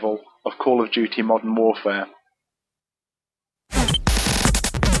secret level of Call of Duty Modern Warfare.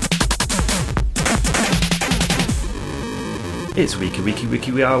 It's Wiki Wiki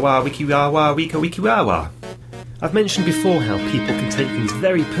Wiki Wawa Wiki Wawa Wika Wiki Wawa. I've mentioned before how people can take things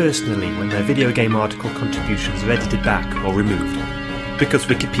very personally when their video game article contributions are edited back or removed. Because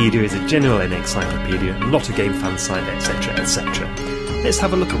Wikipedia is a general encyclopedia, not a game fan site, etc, etc. Let's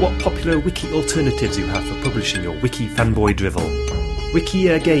have a look at what popular wiki alternatives you have for publishing your wiki fanboy drivel. Wiki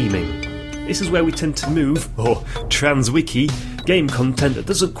Gaming. This is where we tend to move, or trans-wiki, game content that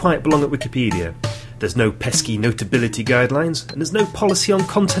doesn't quite belong at Wikipedia. There's no pesky notability guidelines, and there's no policy on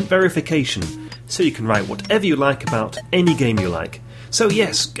content verification. so you can write whatever you like about any game you like. So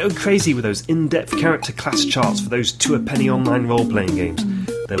yes, go crazy with those in-depth character class charts for those 2-a-penny online role-playing games.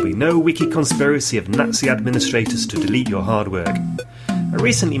 There'll be no wiki conspiracy of Nazi administrators to delete your hard work. I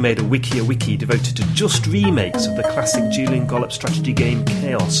recently made a wiki devoted to just remakes of the classic Julian Gollop strategy game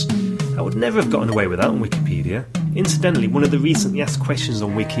Chaos. I would never have gotten away with that on Wikipedia. Incidentally, one of the recently asked questions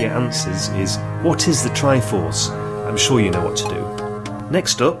on Wikia Answers is, what is the Triforce? I'm sure you know what to do.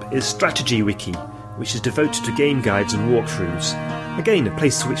 Next up is Strategy Wiki, which is devoted to game guides and walkthroughs. Again, a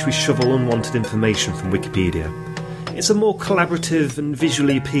place to which we shovel unwanted information from Wikipedia. It's a more collaborative and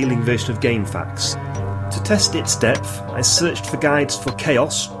visually appealing version of GameFAQs. To test its depth, I searched for guides for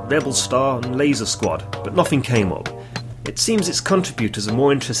Chaos, Rebel Star and Laser Squad, but nothing came up. It seems its contributors are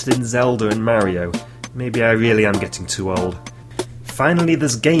more interested in Zelda and Mario. Maybe I really am getting too old. Finally,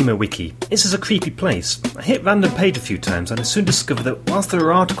 there's Gamer Wiki. This is a creepy place. I hit random page a few times and I soon discovered that whilst there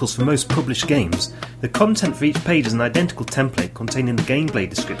are articles for most published games, the content for each page is an identical template containing the gameplay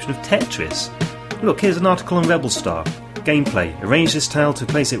description of Tetris. Look, here's an article on Rebel Star. Gameplay. Arrange this tile to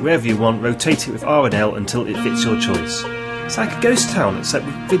place it wherever you want, rotate it with R and L until it fits your choice. It's like a ghost town except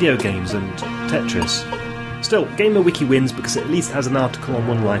with video games and Tetris. Still, Gamer Wiki wins because it at least has an article on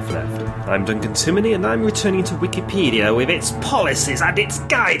One Life Left. I'm Duncan Timoney and I'm returning to Wikipedia with its policies and its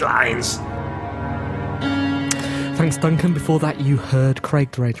guidelines. Thanks, Duncan. Before that, you heard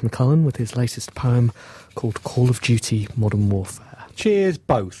Craig the Rage McCullen with his latest poem called Call of Duty Modern Warfare. Cheers,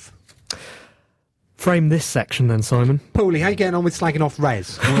 both. Frame this section then, Simon. Paulie, how you getting on with slagging off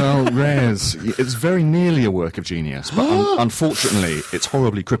Rez? Well, Rez, it's very nearly a work of genius, but unfortunately it's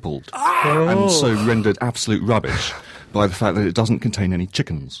horribly crippled and so rendered absolute rubbish by the fact that it doesn't contain any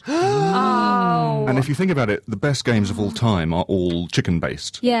chickens. Oh. And if you think about it, the best games of all time are all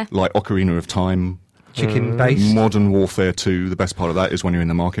chicken-based. Yeah. Like Ocarina of Time. Chicken-based. Modern Warfare 2, the best part of that is when you're in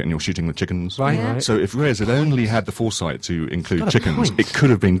the market and you're shooting the chickens. Right. Yeah. So if Rez had only had the foresight to include chickens, it could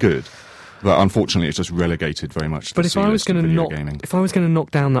have been good. But unfortunately, it's just relegated very much to But the if I was going to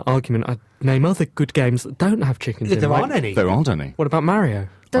knock down that argument, I'd name other good games that don't have chickens in There them. aren't any. There aren't any. What about Mario?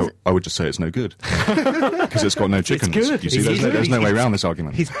 I would just say it's no good because it's got no chickens. good. You see, there's no way around this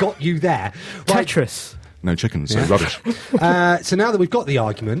argument. He's got you there. Right. Tetris. No chickens, so rubbish. So now that we've got the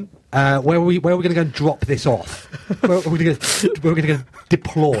argument, where are we going to go and drop this off? Where are we going to go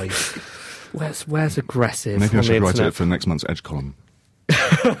deploy? Where's aggressive? Maybe I on the should write internet? it for next month's Edge column.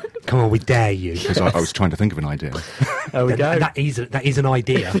 Come on, we dare you. Because I was trying to think of an idea. There we go. That is an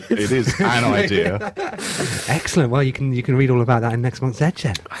idea. It is an idea. Excellent. Well, you can read all about that in next month's Edge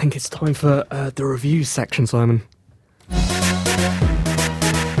then. I think it's time for the reviews section, Simon.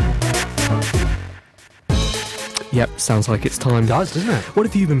 Yep, sounds like it's time. It does, doesn't it? What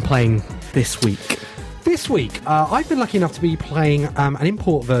have you been playing this week? This week, I've been lucky enough to be playing an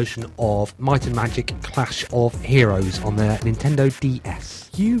import version of Might and Magic Clash of Heroes on the Nintendo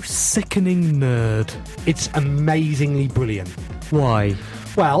DS. You sickening nerd. It's amazingly brilliant. Why?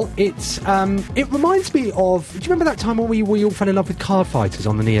 Well, it reminds me of... Do you remember that time when we all fell in love with Card Fighters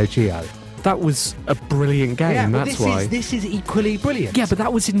on the Neo Geo? That was a brilliant game, Yeah, well, that's why. This is equally brilliant. Yeah, but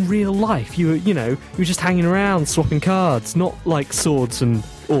that was in real life. You were just hanging around, swapping cards, not like swords and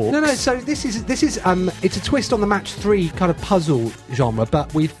orcs. No. So this is it's a twist on the Match 3 kind of puzzle genre,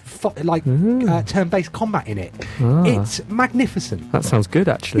 but with turn-based combat in it. It's magnificent. That sounds good,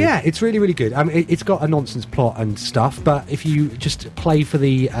 actually. Yeah, it's really, really good. It's got a nonsense plot and stuff, but if you just play for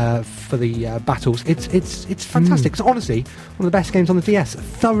the battles, it's fantastic. It's honestly one of the best games on the DS.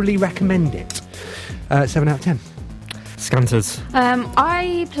 Thoroughly recommend it. 7 out of 10. Scanters.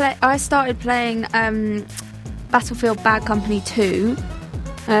 I started playing Battlefield Bad Company 2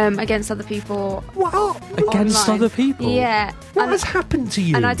 against other people. What? Against online. other people? Yeah. What has happened to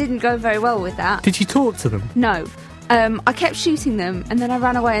you? And I didn't go very well with that. Did you talk to them? No. I kept shooting them, and then I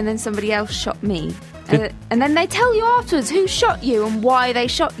ran away, and then somebody else shot me. And then they tell you afterwards who shot you and why they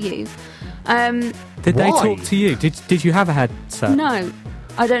shot you. Did they talk to you? Did you have a headset? No.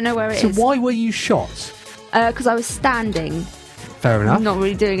 I don't know where it is. So why were you shot? Because I was standing. Fair enough. Not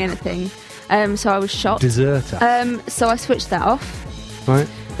really doing anything. So I was shot. Deserter. So I switched that off. Right.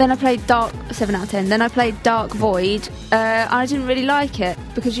 Then I played 7 out of 10. Then I played Dark Void. I didn't really like it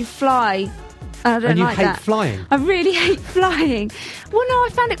because you fly. And I don't like that. And you hate flying? I really hate flying. Well, no, I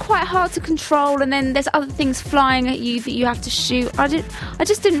found it quite hard to control, and then there's other things flying at you that you have to shoot. I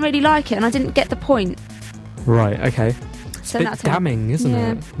just didn't really like it, and I didn't get the point. Right, okay. It's a bit damning, isn't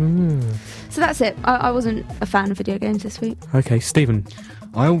it? Mm. So that's it. I wasn't a fan of video games this week. Okay, Stephen.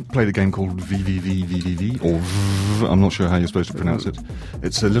 I played a game called VVVVVV, or VV, I'm not sure how you're supposed to pronounce it.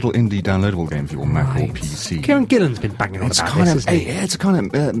 It's a little indie downloadable game for your Mac or PC. Kieran Gillen's been banging on about this, hasn't he? It's a kind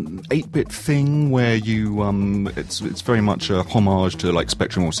of 8-bit thing where you, it's very much a homage to like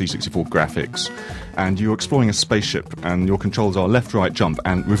Spectrum or C64 graphics, and you're exploring a spaceship, and your controls are left, right, jump,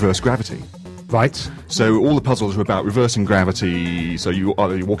 and reverse gravity. Right. So all the puzzles are about reversing gravity. So you're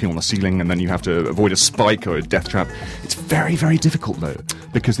walking on the ceiling and then you have to avoid a spike or a death trap. It's very, very difficult though,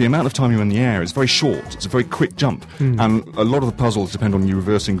 because the amount of time you're in the air is very short. It's a very quick jump. And a lot of the puzzles depend on you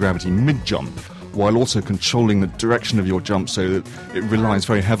reversing gravity mid-jump, while also controlling the direction of your jump so that it relies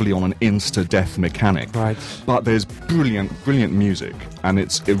very heavily on an insta-death mechanic. Right. But there's brilliant music, and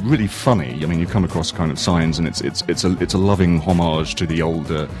it's really funny. I mean, you come across kind of signs, and it's a loving homage to the old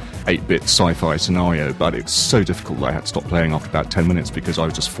 8-bit sci-fi scenario, but it's so difficult that I had to stop playing after about 10 minutes because I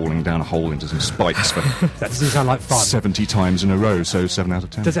was just falling down a hole into some spikes for That doesn't sound like fun. 70 times in a row, so 7 out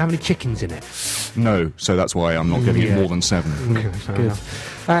of 10. Does it have any chickens in it? No, so that's why I'm not giving it more than 7. Okay, good.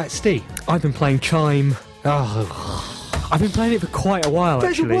 Steve? I've been playing Chime. I've been playing it for quite a while,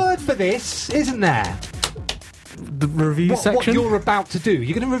 There's actually. a word for this, isn't there? The review section? What you're about to do.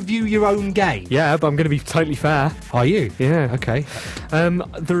 You're going to review your own game. Yeah, but I'm going to be totally fair. Are you? Yeah. Okay.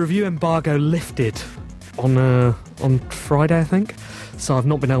 The review embargo lifted on Friday, I think. So I've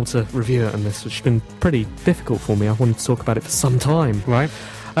not been able to review it on this, which has been pretty difficult for me. I wanted to talk about it for some time. Right.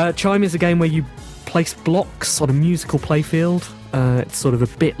 Chime is a game where you place blocks on a musical playfield. It's sort of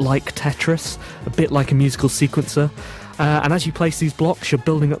a bit like Tetris, a bit like a musical sequencer. And as you place these blocks, you're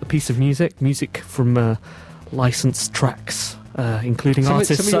building up the piece of music from licensed tracks, including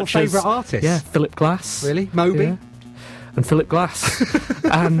artists some of such your as... favourite artists? Yeah, Philip Glass. Really? Moby? Yeah. And Philip Glass.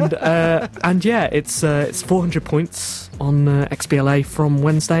 and yeah, it's 400 points on XBLA from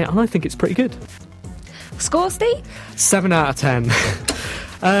Wednesday, and I think it's pretty good. Score, Steve? 7 out of 10.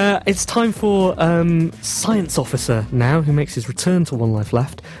 It's time for Science Officer now, who makes his return to One Life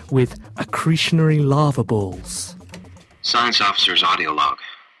Left with accretionary lava balls. Science Officer's audio log.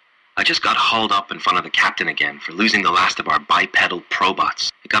 I just got hauled up in front of the captain again for losing the last of our bipedal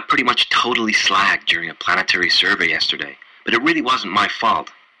probots. It got pretty much totally slagged during a planetary survey yesterday, but it really wasn't my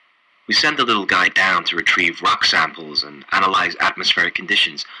fault. We sent the little guy down to retrieve rock samples and analyze atmospheric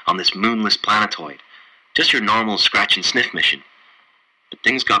conditions on this moonless planetoid. Just your normal scratch and sniff mission. But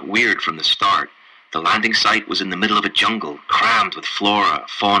things got weird from the start. The landing site was in the middle of a jungle, crammed with flora,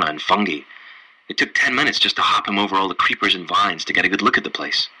 fauna, and fungi. It took 10 minutes just to hop him over all the creepers and vines to get a good look at the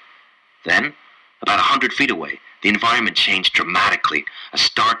place. Then, about 100 feet away, the environment changed dramatically, a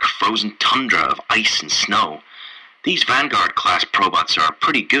stark frozen tundra of ice and snow. These Vanguard-class probots are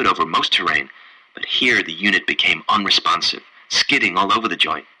pretty good over most terrain, but here the unit became unresponsive, skidding all over the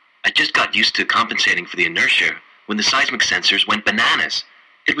joint. I just got used to compensating for the inertia when the seismic sensors went bananas.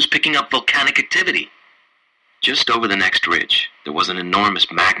 It was picking up volcanic activity. Just over the next ridge, there was an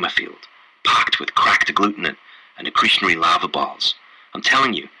enormous magma field, packed with cracked agglutinate and accretionary lava balls. I'm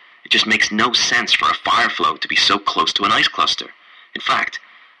telling you, it just makes no sense for a fire flow to be so close to an ice cluster. In fact,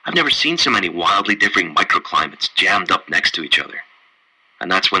 I've never seen so many wildly differing microclimates jammed up next to each other.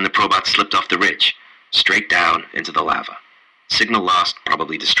 And that's when the probot slipped off the ridge, straight down into the lava. Signal lost,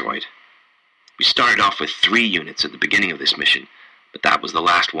 probably destroyed. We started off with 3 units at the beginning of this mission, but that was the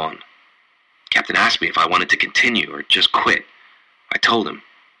last one. Captain asked me if I wanted to continue or just quit. I told him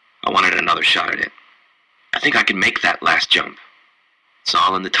I wanted another shot at it. I think I can make that last jump. It's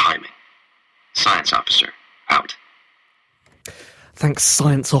all in the timing. Science Officer, out. Thanks,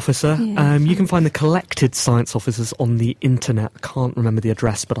 Science Officer. Yeah. You can find the collected Science Officers on the internet. I can't remember the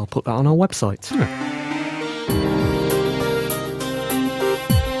address, but I'll put that on our website.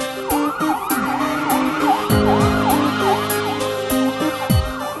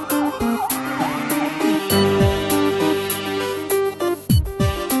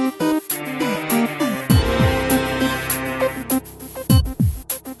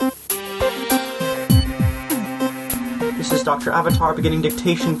 Dr. Avatar beginning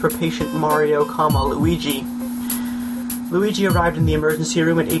dictation for patient Mario, Luigi. Luigi arrived in the emergency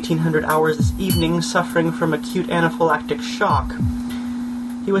room at 1800 hours this evening, suffering from acute anaphylactic shock.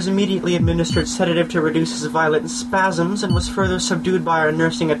 He was immediately administered sedative to reduce his violent spasms and was further subdued by our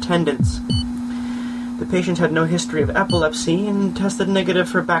nursing attendants. The patient had no history of epilepsy and tested negative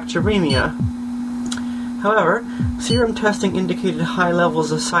for bacteremia. However, serum testing indicated high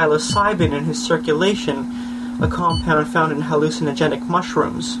levels of psilocybin in his circulation, a compound found in hallucinogenic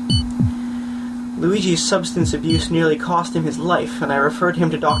mushrooms. Luigi's substance abuse nearly cost him his life, and I referred him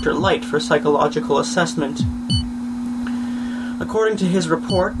to Dr. Light for psychological assessment. According to his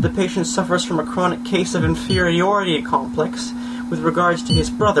report, the patient suffers from a chronic case of inferiority complex with regards to his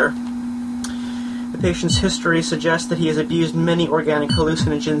brother. The patient's history suggests that he has abused many organic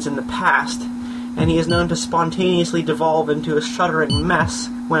hallucinogens in the past, and he is known to spontaneously devolve into a shuddering mess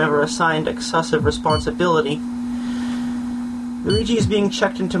whenever assigned excessive responsibility. Luigi is being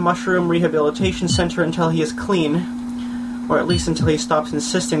checked into Mushroom Rehabilitation Center until he is clean, or at least until he stops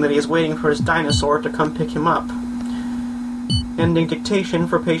insisting that he is waiting for his dinosaur to come pick him up. Ending dictation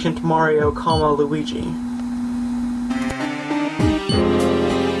for patient Mario, Luigi.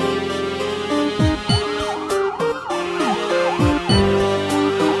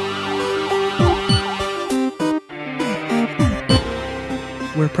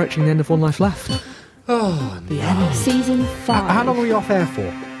 We're approaching the end of One Life Left. Oh, The end. Season 5. How long are we off air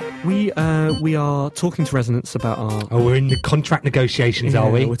for? We are talking to Resonance about our... Oh, we're in the contract negotiations,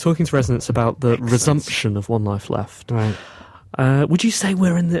 are we? We're talking to Resonance about the resumption of One Life Left. Right. Would you say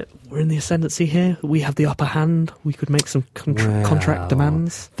we're in the ascendancy here? We have the upper hand. We could make some contract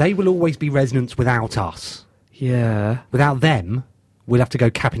demands. They will always be Resonance without us. Yeah. Without them, we'll have to go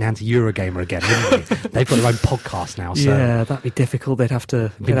cap in hand to Eurogamer again, wouldn't we? They've got their own podcast now, so... Yeah, that'd be difficult. They'd have to...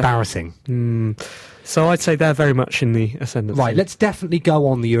 It'd be embarrassing. So I'd say they're very much in the ascendancy. Right, let's definitely go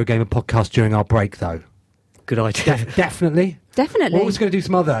on the Eurogamer podcast during our break, though. Good idea. Definitely. Definitely. We're also going to do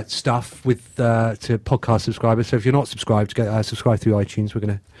some other stuff with to podcast subscribers. So if you're not subscribed, go subscribe through iTunes. We're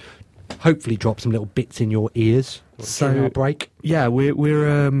going to hopefully drop some little bits in your ears during our break. Yeah, we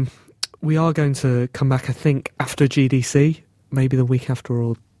are going to come back, I think, after GDC, maybe the week after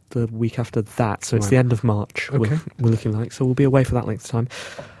or the week after that. So it's the end of March. Okay. We're looking like. So we'll be away for that length of time.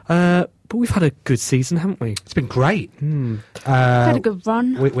 But we've had a good season, haven't we? It's been great. We had a good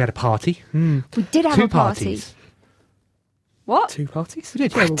run. We had a party. We did have Two a party. parties. What? 2 parties? We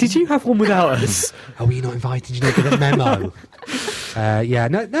did, yeah. Did you have one without us? Oh, were you not invited? Did you not get the memo? Yeah,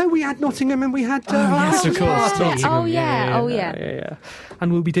 no, we had Nottingham and we had... yes, of course. Oh, yeah.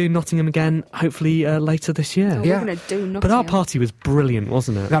 And we'll be doing Nottingham again, hopefully later this year. Oh, we're going to do Nottingham. But our party was brilliant,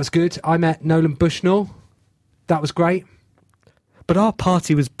 wasn't it? That was good. I met Nolan Bushnell. That was great. But our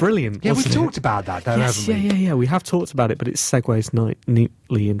party was brilliant, Yeah, we wasn't it? talked about that, though, Yes, haven't we? yeah. We have talked about it, but it segues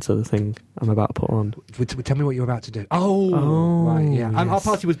neatly into the thing I'm about to put on. Tell me what you're about to do. Oh right, yeah. Our yes.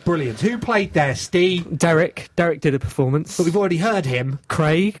 party was brilliant. Who played there, Steve? Derek did a performance. But we've already heard him.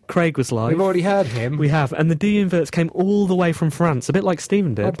 Craig was live. We've already heard him. We have. And the D-Inverts came all the way from France, a bit like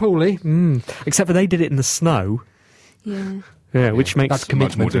Stephen did. Paulie. Except for they did it in the snow. Yeah. Yeah, which makes... That's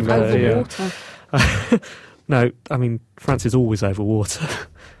commitment. Much more Over water. No, I mean, France is always over water.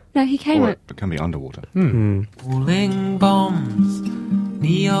 No, he came Or at... it can be underwater. Falling bombs,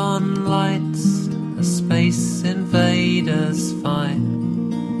 neon lights, a space invaders fight.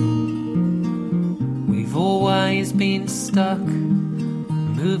 We've always been stuck,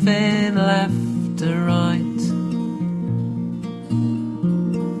 moving left to right.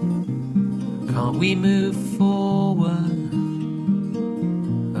 Can't we move forward?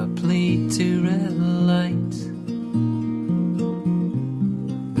 A plea to relate.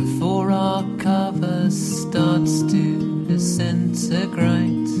 Before our cover starts to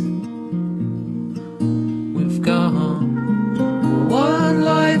disintegrate, we've got one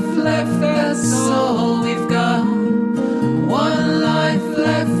life left, that's all we've got. One life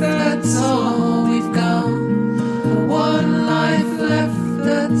left, that's all we've got. One life left,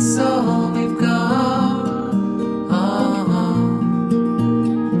 that's all we've got.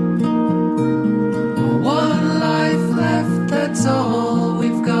 One life left, that's all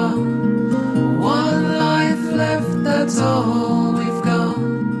we've got. One life left, that's all we've got.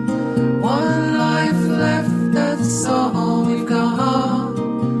 One life left, that's all we've got.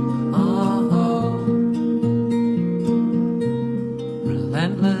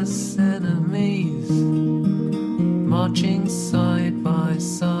 Relentless enemies marching side by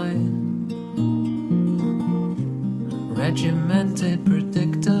side. Regimented,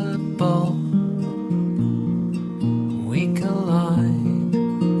 predictable. We collide.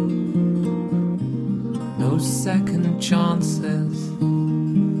 No second chances.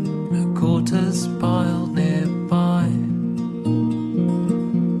 No quarters piled nearby.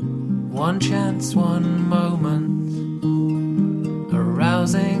 One chance, one moment. A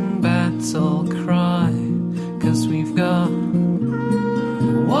rousing battle cry. 'Cause we've got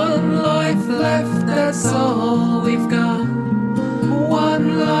one life left, that's all we've got.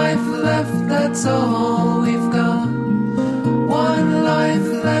 One life left, that's all we've got. One life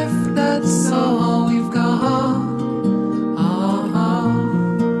left, that's all we've got.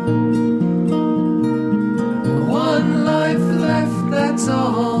 One life left, that's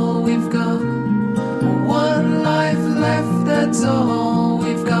all we've got. One life left, that's that's all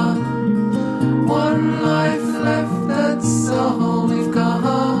we've got. One life left, that's all we've got.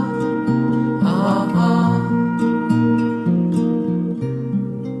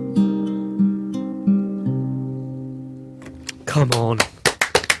 Come on.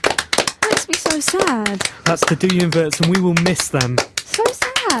 Makes me so sad. That's the Do You Inverts, and we will miss them. So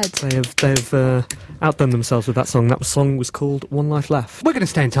sad. They've outdone themselves with that song. That song was called One Life Left. We're going to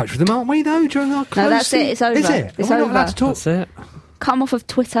stay in touch with them, aren't we, though, during our close? No, that's it. It's over. Is it? It's Are we over. not allowed to talk? That's it. Come off of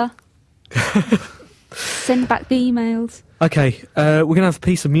Twitter. Send back the emails. Okay, we're going to have a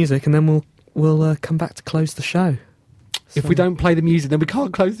piece of music, and then we'll come back to close the show. If we don't play the music, then we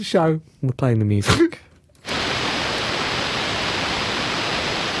can't close the show. We're playing the music.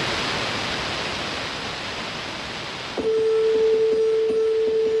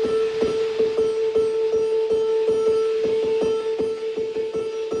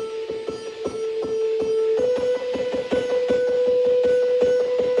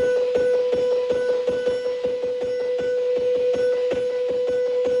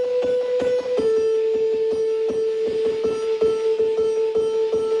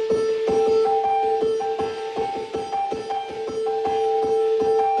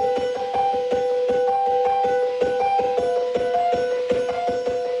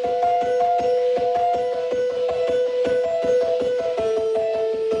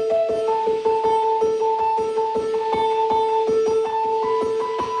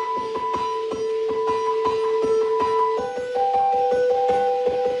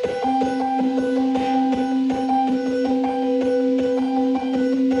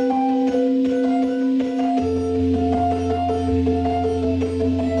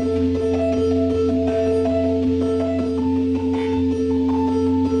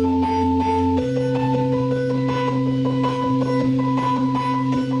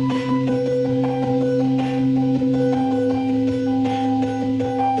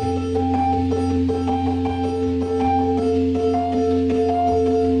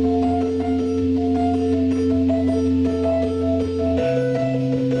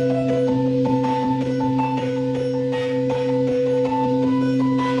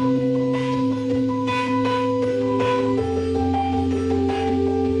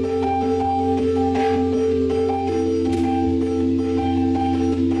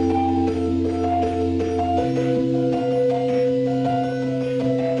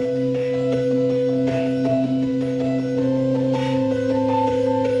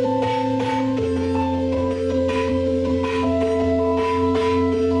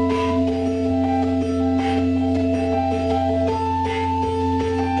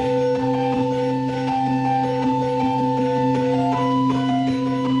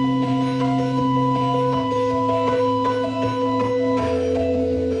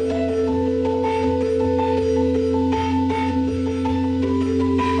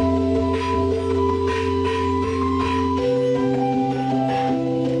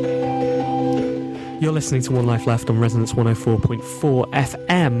 You're listening to One Life Left on Resonance 104.4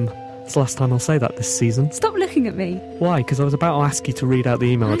 FM. It's the last time I'll say that this season. Stop looking at me. Why? Because I was about to ask you to read out the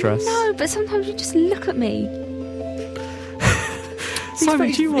email address. No, but sometimes you just look at me. Simon,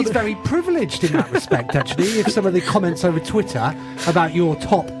 he's very privileged in that respect, actually. If some of the comments over Twitter about your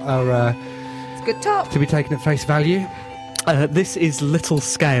top are it's a good top. to be taken at face value. This is Little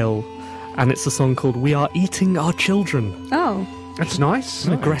Scale, and it's a song called We Are Eating Our Children. Oh. That's nice. It's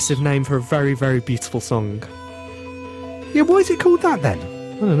an aggressive name for a very, very beautiful song. Yeah, why is it called that then?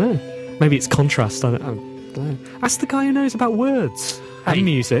 I don't know. Maybe it's contrast. I don't know. Ask the guy who knows about words and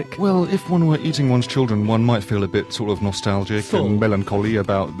music. Well, if one were eating one's children, one might feel a bit sort of nostalgic and melancholy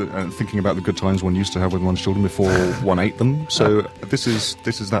about thinking about the good times one used to have with one's children before one ate them. So this is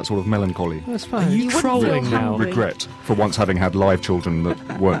that sort of melancholy. That's fine. Are you trolling now? Regret for once having had live children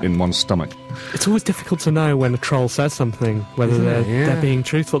that weren't in one's stomach. It's always difficult to know when a troll says something, whether they're being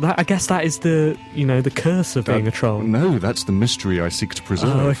truthful. I guess that is the curse of being a troll. No, that's the mystery I seek to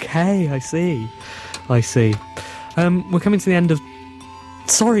preserve. Oh, okay, I see. We're coming to the end of...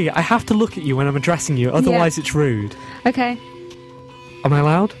 Sorry, I have to look at you when I'm addressing you, otherwise it's rude. Okay. Am I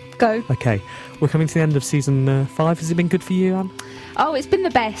allowed? Go. Okay. We're coming to the end of season 5. Has it been good for you, Anne? Oh, it's been the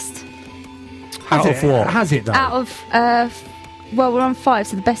best. Out of what? Has it, though? Out of... well, we're on 5,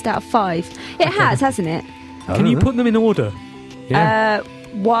 so the best out of 5. It has, hasn't it? Can you put them in order? Yeah.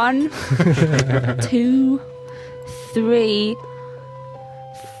 1, 2, 3,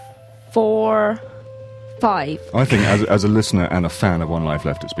 4, 5. I think as a listener and a fan of One Life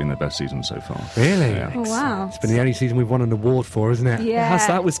Left, it's been the best season so far. Really? Yeah. Oh, wow. It's been the only season we've won an award for, isn't it? Yeah.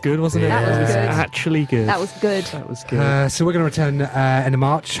 That was good, wasn't it? That was good. Actually good. That was good. That was good. So we're going to return end of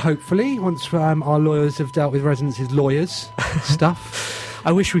March, hopefully, once our lawyers have dealt with Resonance's lawyers stuff.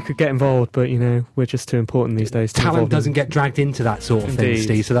 I wish we could get involved, but, we're just too important these days. Talent doesn't get dragged into that sort of thing,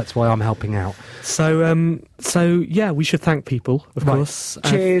 Steve, so that's why I'm helping out. So, we should thank people, of course.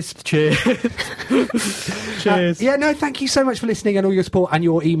 Cheers. Cheers. Cheers. No, thank you so much for listening and all your support and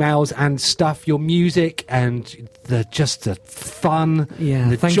your emails and stuff, your music and the fun,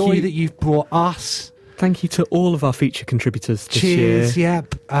 the joy that you've brought us. Thank you to all of our feature contributors this Cheers, year.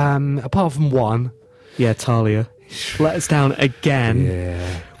 yep. Apart from one. Yeah, Talia. Let us down again.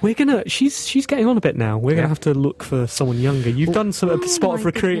 Yeah. We're gonna. She's getting on a bit now. We're gonna have to look for someone younger. You've done a spot of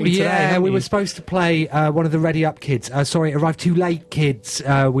recruiting today. Yeah, we were supposed to play one of the Ready Up kids. Arrived Too Late kids.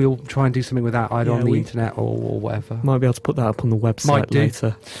 We'll try and do something with that either on the internet or whatever. Might be able to put that up on the website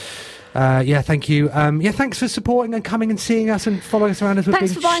later. Thank you. Thanks for supporting and coming and seeing us and following us around as we've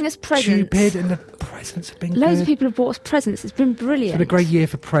Thanks been for buying us presents. Stupid, and the presents have been Loads good. of people have bought us presents. It's been brilliant. It's been a great year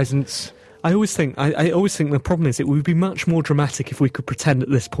for presents. I always think the problem is it would be much more dramatic if we could pretend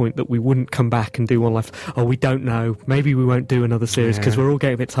at this point that we wouldn't come back and do One Life. Oh, we don't know. Maybe we won't do another series because we're all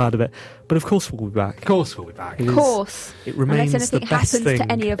getting a bit tired of it. But of course we'll be back. Of course we'll be back. Of course. It remains Unless anything the best happens thing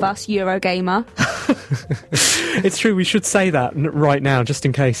to any of us, Eurogamer. It's true. We should say that right now, just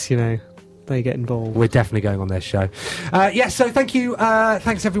in case they get involved. We're definitely going on their show. So thank you.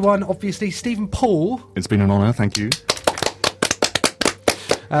 Thanks everyone. Obviously, Stephen Paul. It's been an honour. Thank you.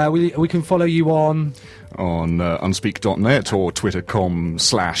 We can follow you on unspeak.net or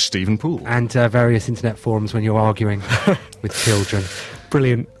twitter.com/Stephen Poole. And various internet forums when you're arguing with children.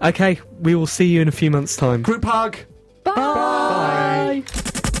 Brilliant. Okay, we will see you in a few months' time. Group hug. Bye. Bye.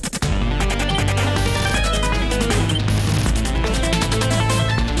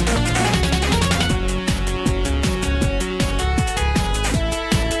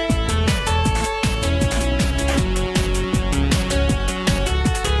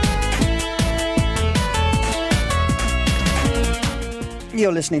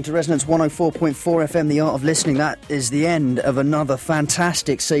 You're listening to Resonance 104.4 FM, The Art of Listening. That is the end of another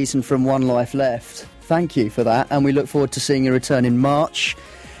fantastic season from One Life Left. Thank you for that, and we look forward to seeing you return in March.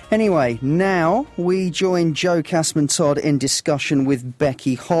 Anyway, now we join Joe Casman-Todd in discussion with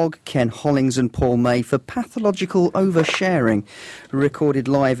Becky Hogg, Ken Hollings and Paul May for Pathological Oversharing, recorded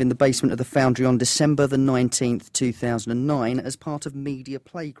live in the basement of the Foundry on December the 19th, 2009 as part of Media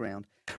Playground.